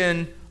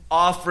dedication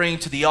offering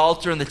to the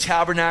altar and the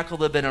tabernacle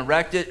that had been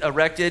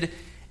erected.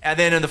 And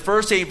then in the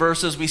first 8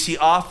 verses, we see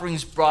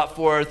offerings brought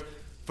forth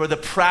for the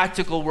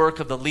practical work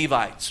of the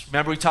Levites.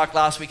 Remember, we talked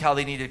last week how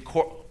they needed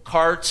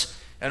carts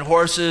and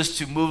horses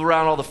to move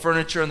around all the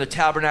furniture and the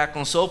tabernacle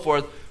and so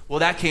forth. Well,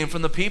 that came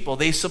from the people.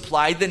 They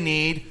supplied the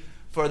need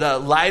for the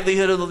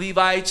livelihood of the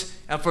Levites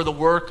and for the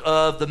work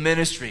of the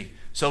ministry.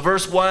 So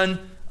verse 1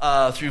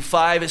 through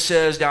 5, it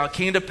says, "Now it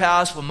came to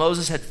pass when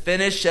Moses had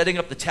finished setting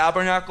up the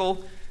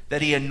tabernacle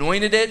that he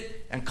anointed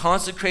it and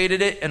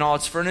consecrated it and all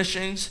its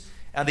furnishings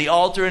and the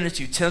altar and its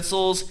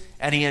utensils,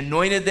 and he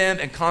anointed them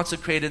and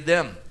consecrated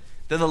them.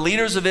 Then the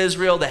leaders of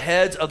Israel, the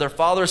heads of their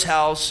father's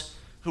house,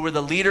 who were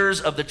the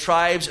leaders of the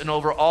tribes and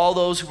over all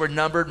those who were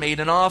numbered, made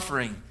an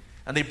offering.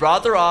 And they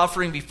brought their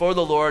offering before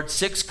the Lord,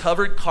 6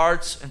 covered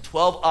carts and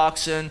 12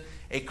 oxen,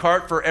 a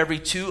cart for every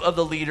 2 of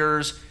the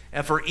leaders,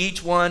 and for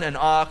each one an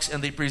ox,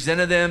 and they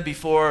presented them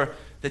before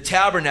the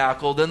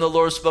tabernacle. Then the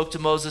Lord spoke to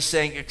Moses,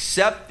 saying,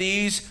 Accept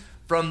these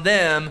from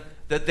them,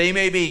 that they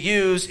may be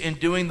used in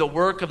doing the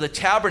work of the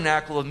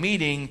tabernacle of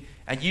meeting,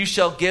 and you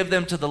shall give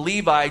them to the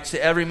Levites,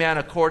 to every man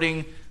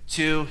according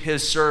to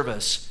his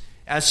service."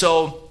 And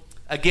so,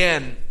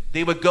 again,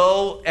 they would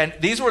go, and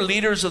these were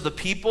leaders of the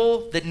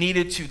people that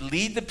needed to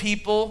lead the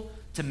people,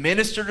 to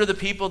minister to the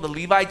people. The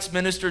Levites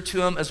ministered to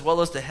them, as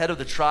well as the head of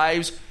the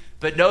tribes.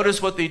 But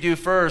notice what they do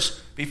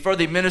first. Before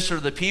they minister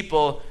to the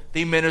people,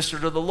 they minister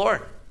to the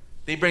Lord.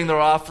 They bring their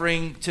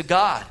offering to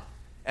God.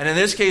 And in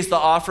this case, the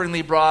offering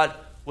they brought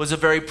was a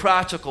very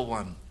practical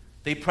one.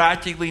 They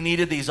practically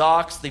needed these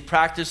ox. They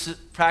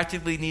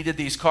practically needed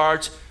these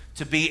carts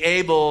to be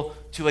able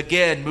to,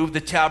 again, move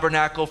the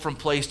tabernacle from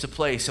place to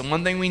place. And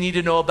one thing we need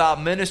to know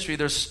about ministry,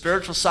 there's a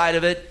spiritual side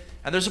of it,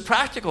 and there's a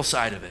practical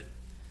side of it.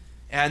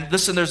 And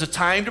listen, there's a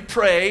time to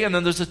pray, and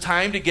then there's a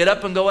time to get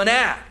up and go and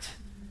act.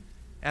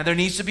 And there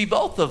needs to be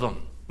both of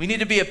them. We need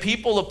to be a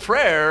people of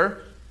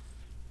prayer,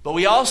 but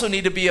we also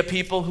need to be a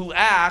people who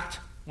act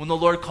when the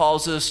Lord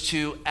calls us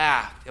to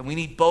act. And we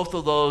need both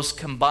of those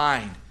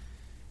combined.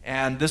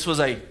 And this was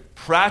a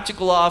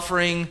practical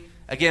offering,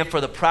 again, for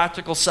the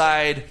practical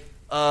side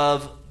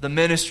of the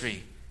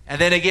ministry. And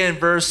then again,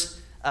 verse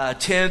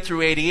 10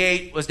 through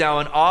 88 was now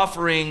an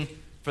offering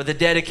for the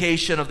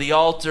dedication of the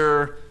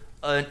altar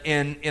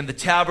in the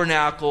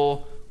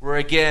tabernacle, where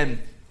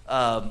again,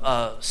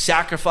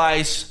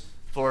 sacrifice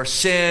for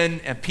sin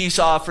and peace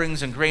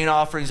offerings and grain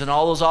offerings and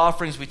all those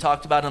offerings we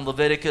talked about in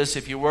Leviticus.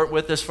 If you weren't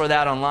with us for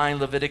that online,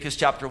 Leviticus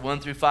chapter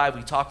 1 through 5,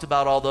 we talked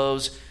about all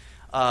those.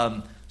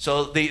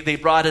 So they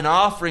brought an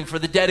offering for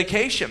the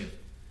dedication.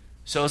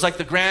 So it's like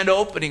the grand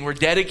opening. We're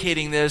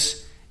dedicating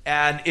this.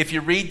 And if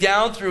you read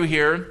down through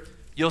here,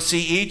 you'll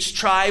see each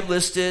tribe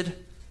listed,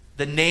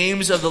 the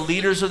names of the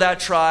leaders of that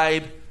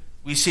tribe.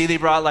 We see they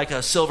brought like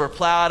a silver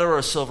platter or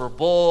a silver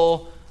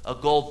bowl, a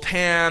gold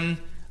pan,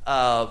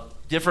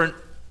 different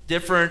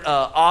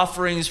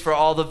offerings for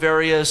all the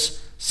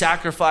various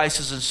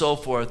sacrifices and so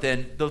forth.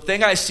 And the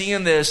thing I see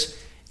in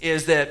this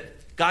is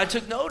that God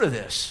took note of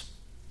this.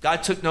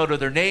 God took note of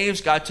their names.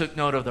 God took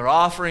note of their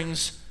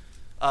offerings.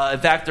 In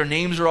fact, their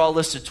names are all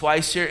listed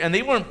twice here. And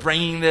they weren't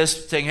bringing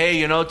this saying,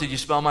 hey, did you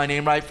spell my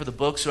name right for the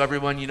book? So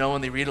everyone,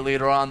 when they read it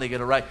later on, they get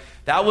it right.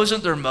 That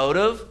wasn't their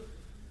motive.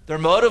 Their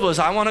motive was,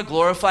 I want to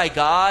glorify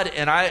God.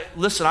 And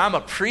I'm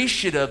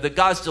appreciative that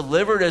God's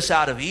delivered us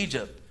out of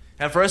Egypt.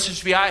 And for us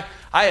to be, I'm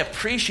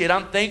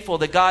thankful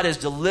that God has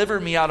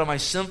delivered me out of my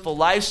sinful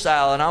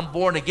lifestyle and I'm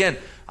born again.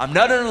 I'm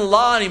not under the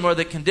law anymore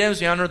that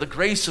condemns me, under the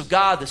grace of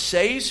God that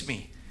saves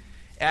me.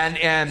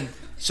 And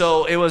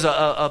so it was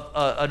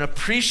an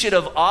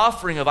appreciative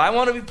offering of, I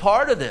want to be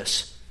part of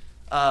this.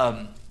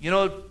 I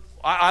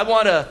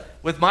want to,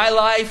 with my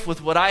life,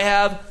 with what I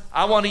have,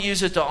 I want to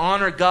use it to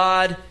honor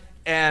God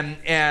and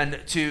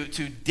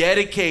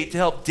to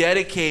help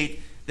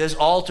dedicate this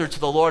altar to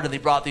the Lord. And they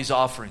brought these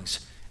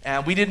offerings.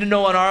 And we didn't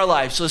know in our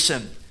lives,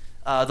 listen,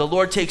 the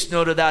Lord takes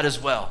note of that as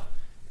well.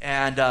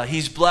 And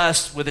He's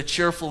blessed with a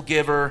cheerful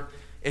giver.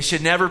 It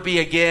should never be,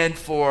 again,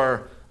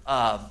 for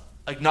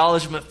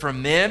acknowledgement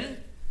from men.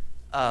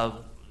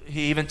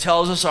 He even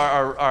tells us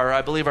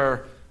I believe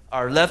our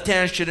left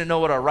hand shouldn't know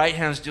what our right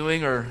hand's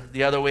doing, or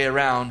the other way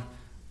around.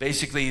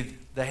 Basically,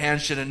 the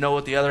hand shouldn't know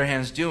what the other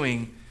hand's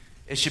doing.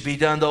 It should be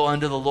done, though,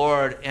 unto the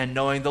Lord, and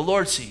knowing the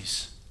Lord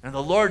sees and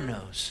the Lord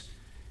knows.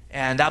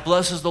 And that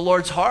blesses the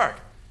Lord's heart.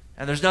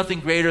 And there's nothing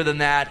greater than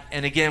that.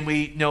 And again,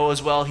 we know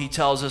as well, he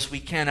tells us we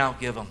can't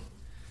outgive him.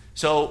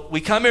 So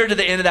we come here to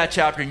the end of that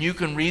chapter, and you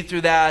can read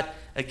through that.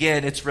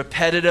 Again, it's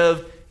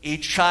repetitive.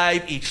 Each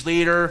tribe, each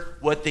leader,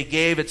 what they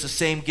gave, it's the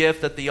same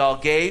gift that they all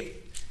gave.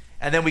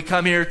 And then we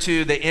come here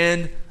to the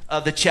end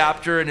of the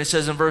chapter, and it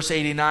says in verse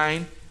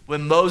 89,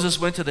 when Moses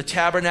went to the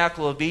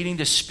tabernacle of meeting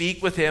to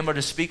speak with him or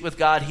to speak with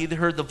God, he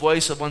heard the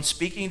voice of one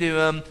speaking to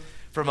him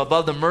from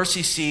above the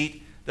mercy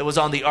seat that was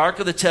on the ark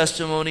of the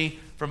testimony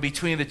from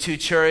between the two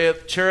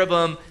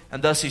cherubim,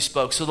 and thus he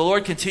spoke. So the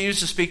Lord continues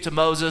to speak to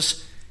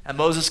Moses, and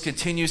Moses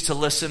continues to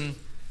listen.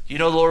 You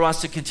know the Lord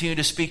wants to continue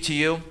to speak to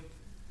you?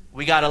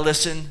 We got to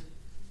listen.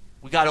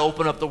 We got to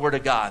open up the Word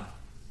of God.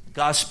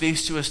 God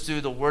speaks to us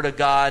through the Word of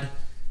God.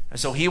 And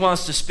so he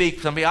wants to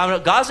speak to me.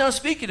 God's not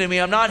speaking to me.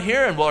 I'm not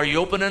hearing. Well, are you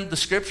opening the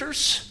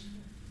Scriptures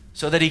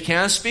so that he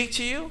can speak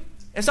to you?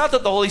 It's not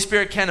that the Holy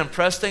Spirit can't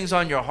impress things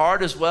on your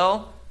heart as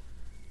well.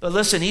 But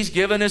listen, he's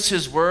given us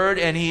his Word,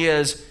 and he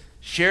has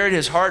shared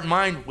his heart and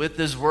mind with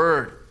his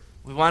Word.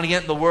 We want to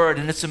get in the Word.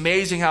 And it's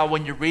amazing how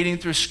when you're reading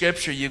through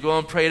Scripture, you go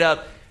and pray it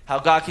up, how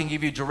God can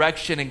give you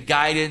direction and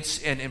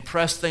guidance and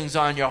impress things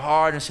on your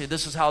heart and say,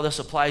 this is how this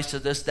applies to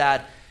this,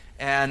 that,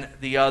 and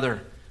the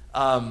other.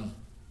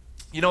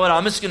 You know what?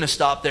 I'm just going to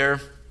stop there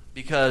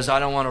because I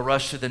don't want to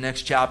rush to the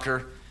next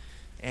chapter.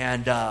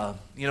 And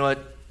you know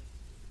what?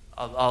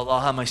 I'll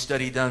have my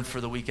study done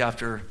for the week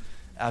after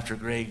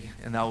Greg,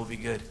 and that will be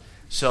good.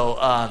 So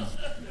a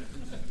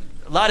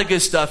lot of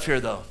good stuff here,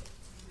 though.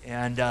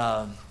 And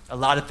a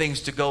lot of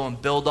things to go and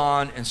build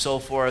on and so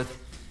forth.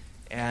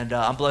 And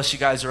I'm blessed you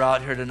guys are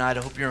out here tonight.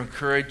 I hope you're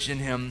encouraged in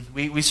him.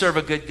 We serve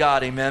a good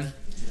God, amen?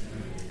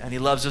 And he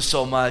loves us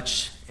so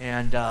much.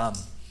 And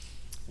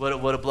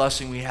what a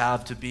blessing we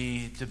have to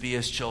be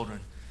his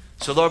children.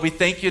 So, Lord, we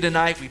thank you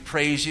tonight. We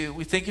praise you.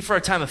 We thank you for our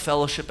time of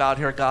fellowship out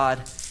here,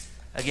 God.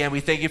 Again, we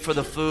thank you for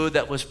the food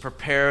that was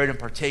prepared and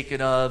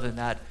partaken of and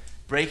that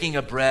breaking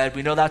of bread.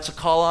 We know that's a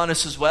call on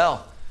us as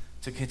well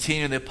to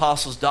continue the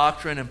apostles'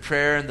 doctrine and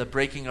prayer and the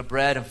breaking of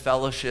bread and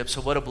fellowship.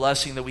 So what a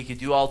blessing that we could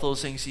do all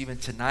those things even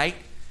tonight.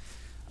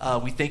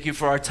 We thank you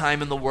for our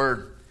time in the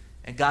Word.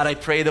 And God, I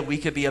pray that we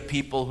could be a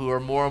people who are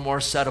more and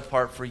more set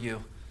apart for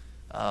you.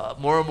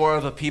 More and more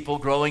of a people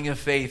growing in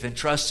faith and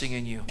trusting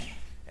in you.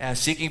 And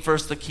seeking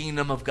first the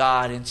kingdom of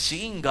God and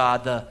seeing,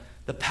 God,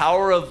 the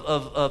power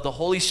of the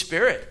Holy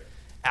Spirit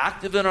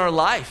active in our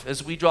life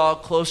as we draw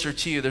closer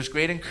to you. There's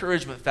great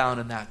encouragement found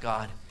in that,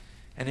 God.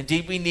 And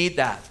indeed, we need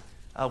that.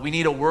 We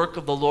need a work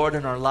of the Lord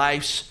in our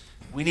lives.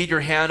 We need your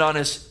hand on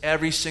us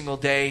every single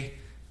day.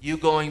 You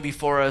going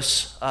before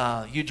us,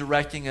 you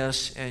directing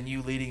us, and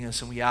you leading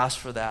us. And we ask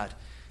for that.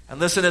 And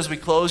listen, as we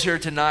close here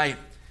tonight,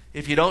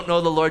 if you don't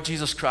know the Lord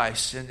Jesus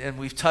Christ, and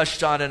we've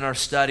touched on in our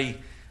study,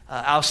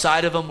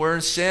 outside of him, we're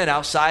in sin.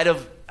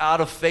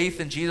 Out of faith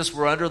in Jesus,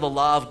 we're under the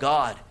law of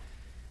God.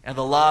 And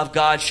the law of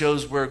God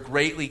shows we're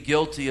greatly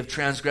guilty of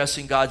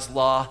transgressing God's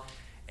law.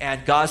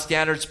 And God's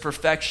standard is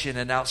perfection.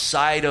 And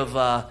outside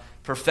of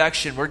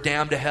perfection, we're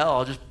damned to hell.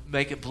 I'll just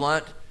make it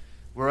blunt.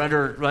 We're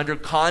under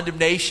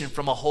condemnation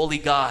from a holy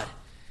God.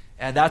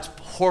 And that's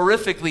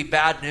horrifically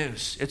bad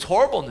news. It's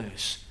horrible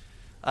news.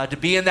 To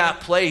be in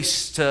that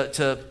place,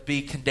 to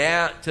be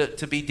condemned,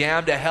 to be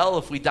damned to hell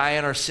if we die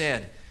in our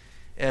sin.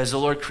 As the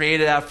Lord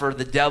created that for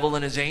the devil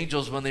and his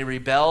angels when they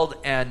rebelled,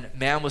 and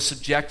man was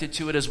subjected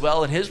to it as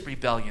well in his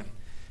rebellion.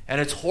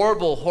 And it's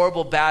horrible,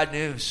 horrible bad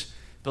news.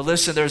 But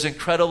listen, there's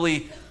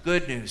incredibly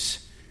good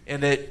news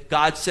in that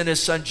God sent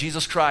his son,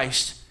 Jesus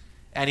Christ,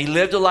 and he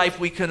lived a life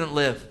we couldn't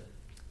live.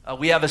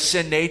 We have a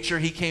sin nature.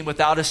 He came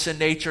without a sin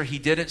nature. He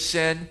didn't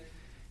sin.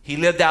 He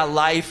lived that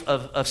life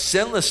of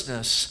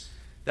sinlessness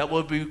that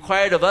would be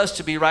required of us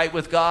to be right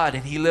with God,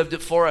 and he lived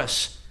it for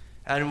us.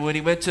 And when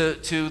he went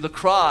to the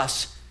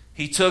cross,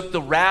 he took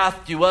the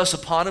wrath due us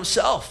upon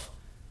himself.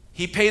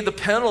 He paid the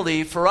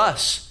penalty for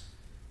us.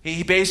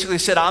 He basically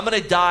said, I'm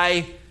going to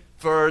die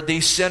for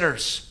these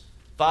sinners.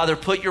 Father,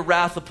 put your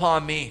wrath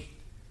upon me.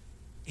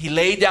 He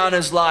laid down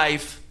his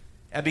life,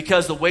 and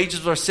because the wages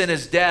of our sin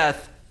is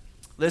death,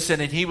 listen,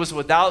 and he was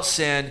without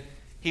sin,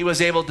 he was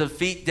able to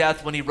defeat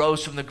death when he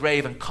rose from the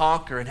grave and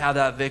conquer and have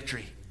that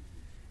victory.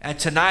 And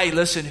tonight,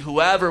 listen,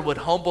 whoever would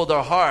humble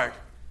their heart,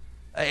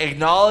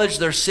 acknowledge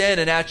their sin,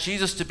 and ask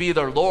Jesus to be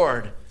their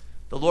Lord,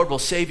 the Lord will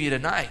save you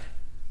tonight.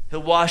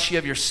 He'll wash you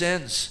of your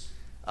sins.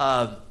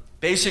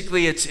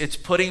 Basically, it's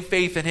putting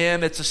faith in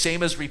him. It's the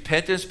same as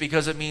repentance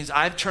because it means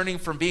I'm turning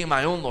from being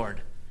my own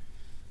Lord,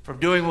 from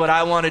doing what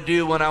I want to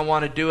do when I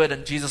want to do it.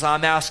 And Jesus,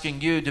 I'm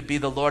asking you to be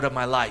the Lord of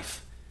my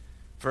life,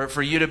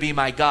 for you to be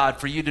my God,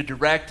 for you to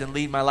direct and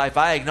lead my life.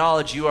 I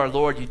acknowledge you are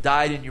Lord. You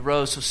died and you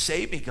rose, so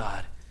save me,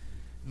 God.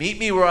 Meet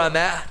me where I'm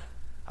at.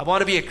 I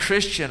want to be a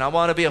Christian. I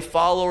want to be a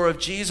follower of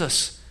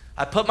Jesus.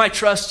 I put my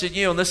trust in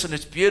you. And listen,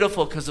 it's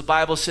beautiful because the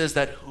Bible says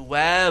that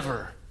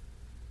whoever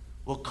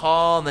will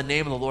call on the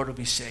name of the Lord will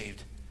be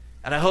saved.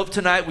 And I hope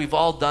tonight we've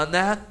all done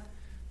that.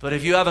 But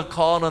if you haven't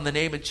called on the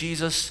name of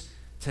Jesus,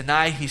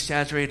 tonight he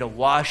stands ready to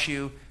wash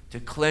you, to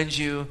cleanse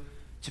you,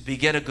 to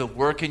begin a good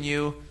work in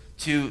you,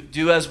 to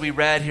do as we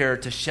read here,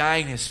 to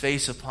shine his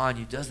face upon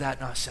you. Does that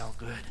not sound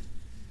good?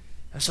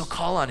 And so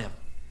call on him.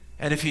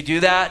 And if you do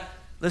that,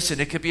 listen,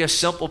 it could be a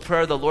simple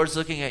prayer. The Lord's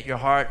looking at your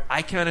heart.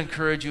 I can't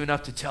encourage you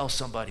enough to tell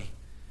somebody.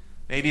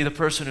 Maybe the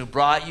person who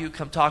brought you,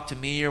 come talk to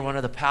me or one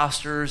of the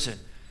pastors. And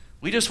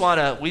we just want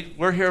to,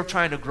 we're here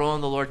trying to grow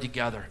in the Lord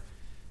together.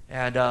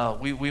 And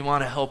we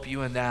want to help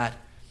you in that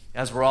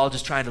as we're all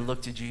just trying to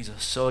look to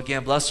Jesus. So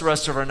again, bless the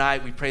rest of our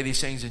night. We pray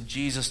these things in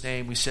Jesus'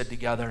 name. We said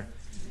together,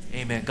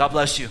 amen. God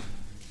bless you.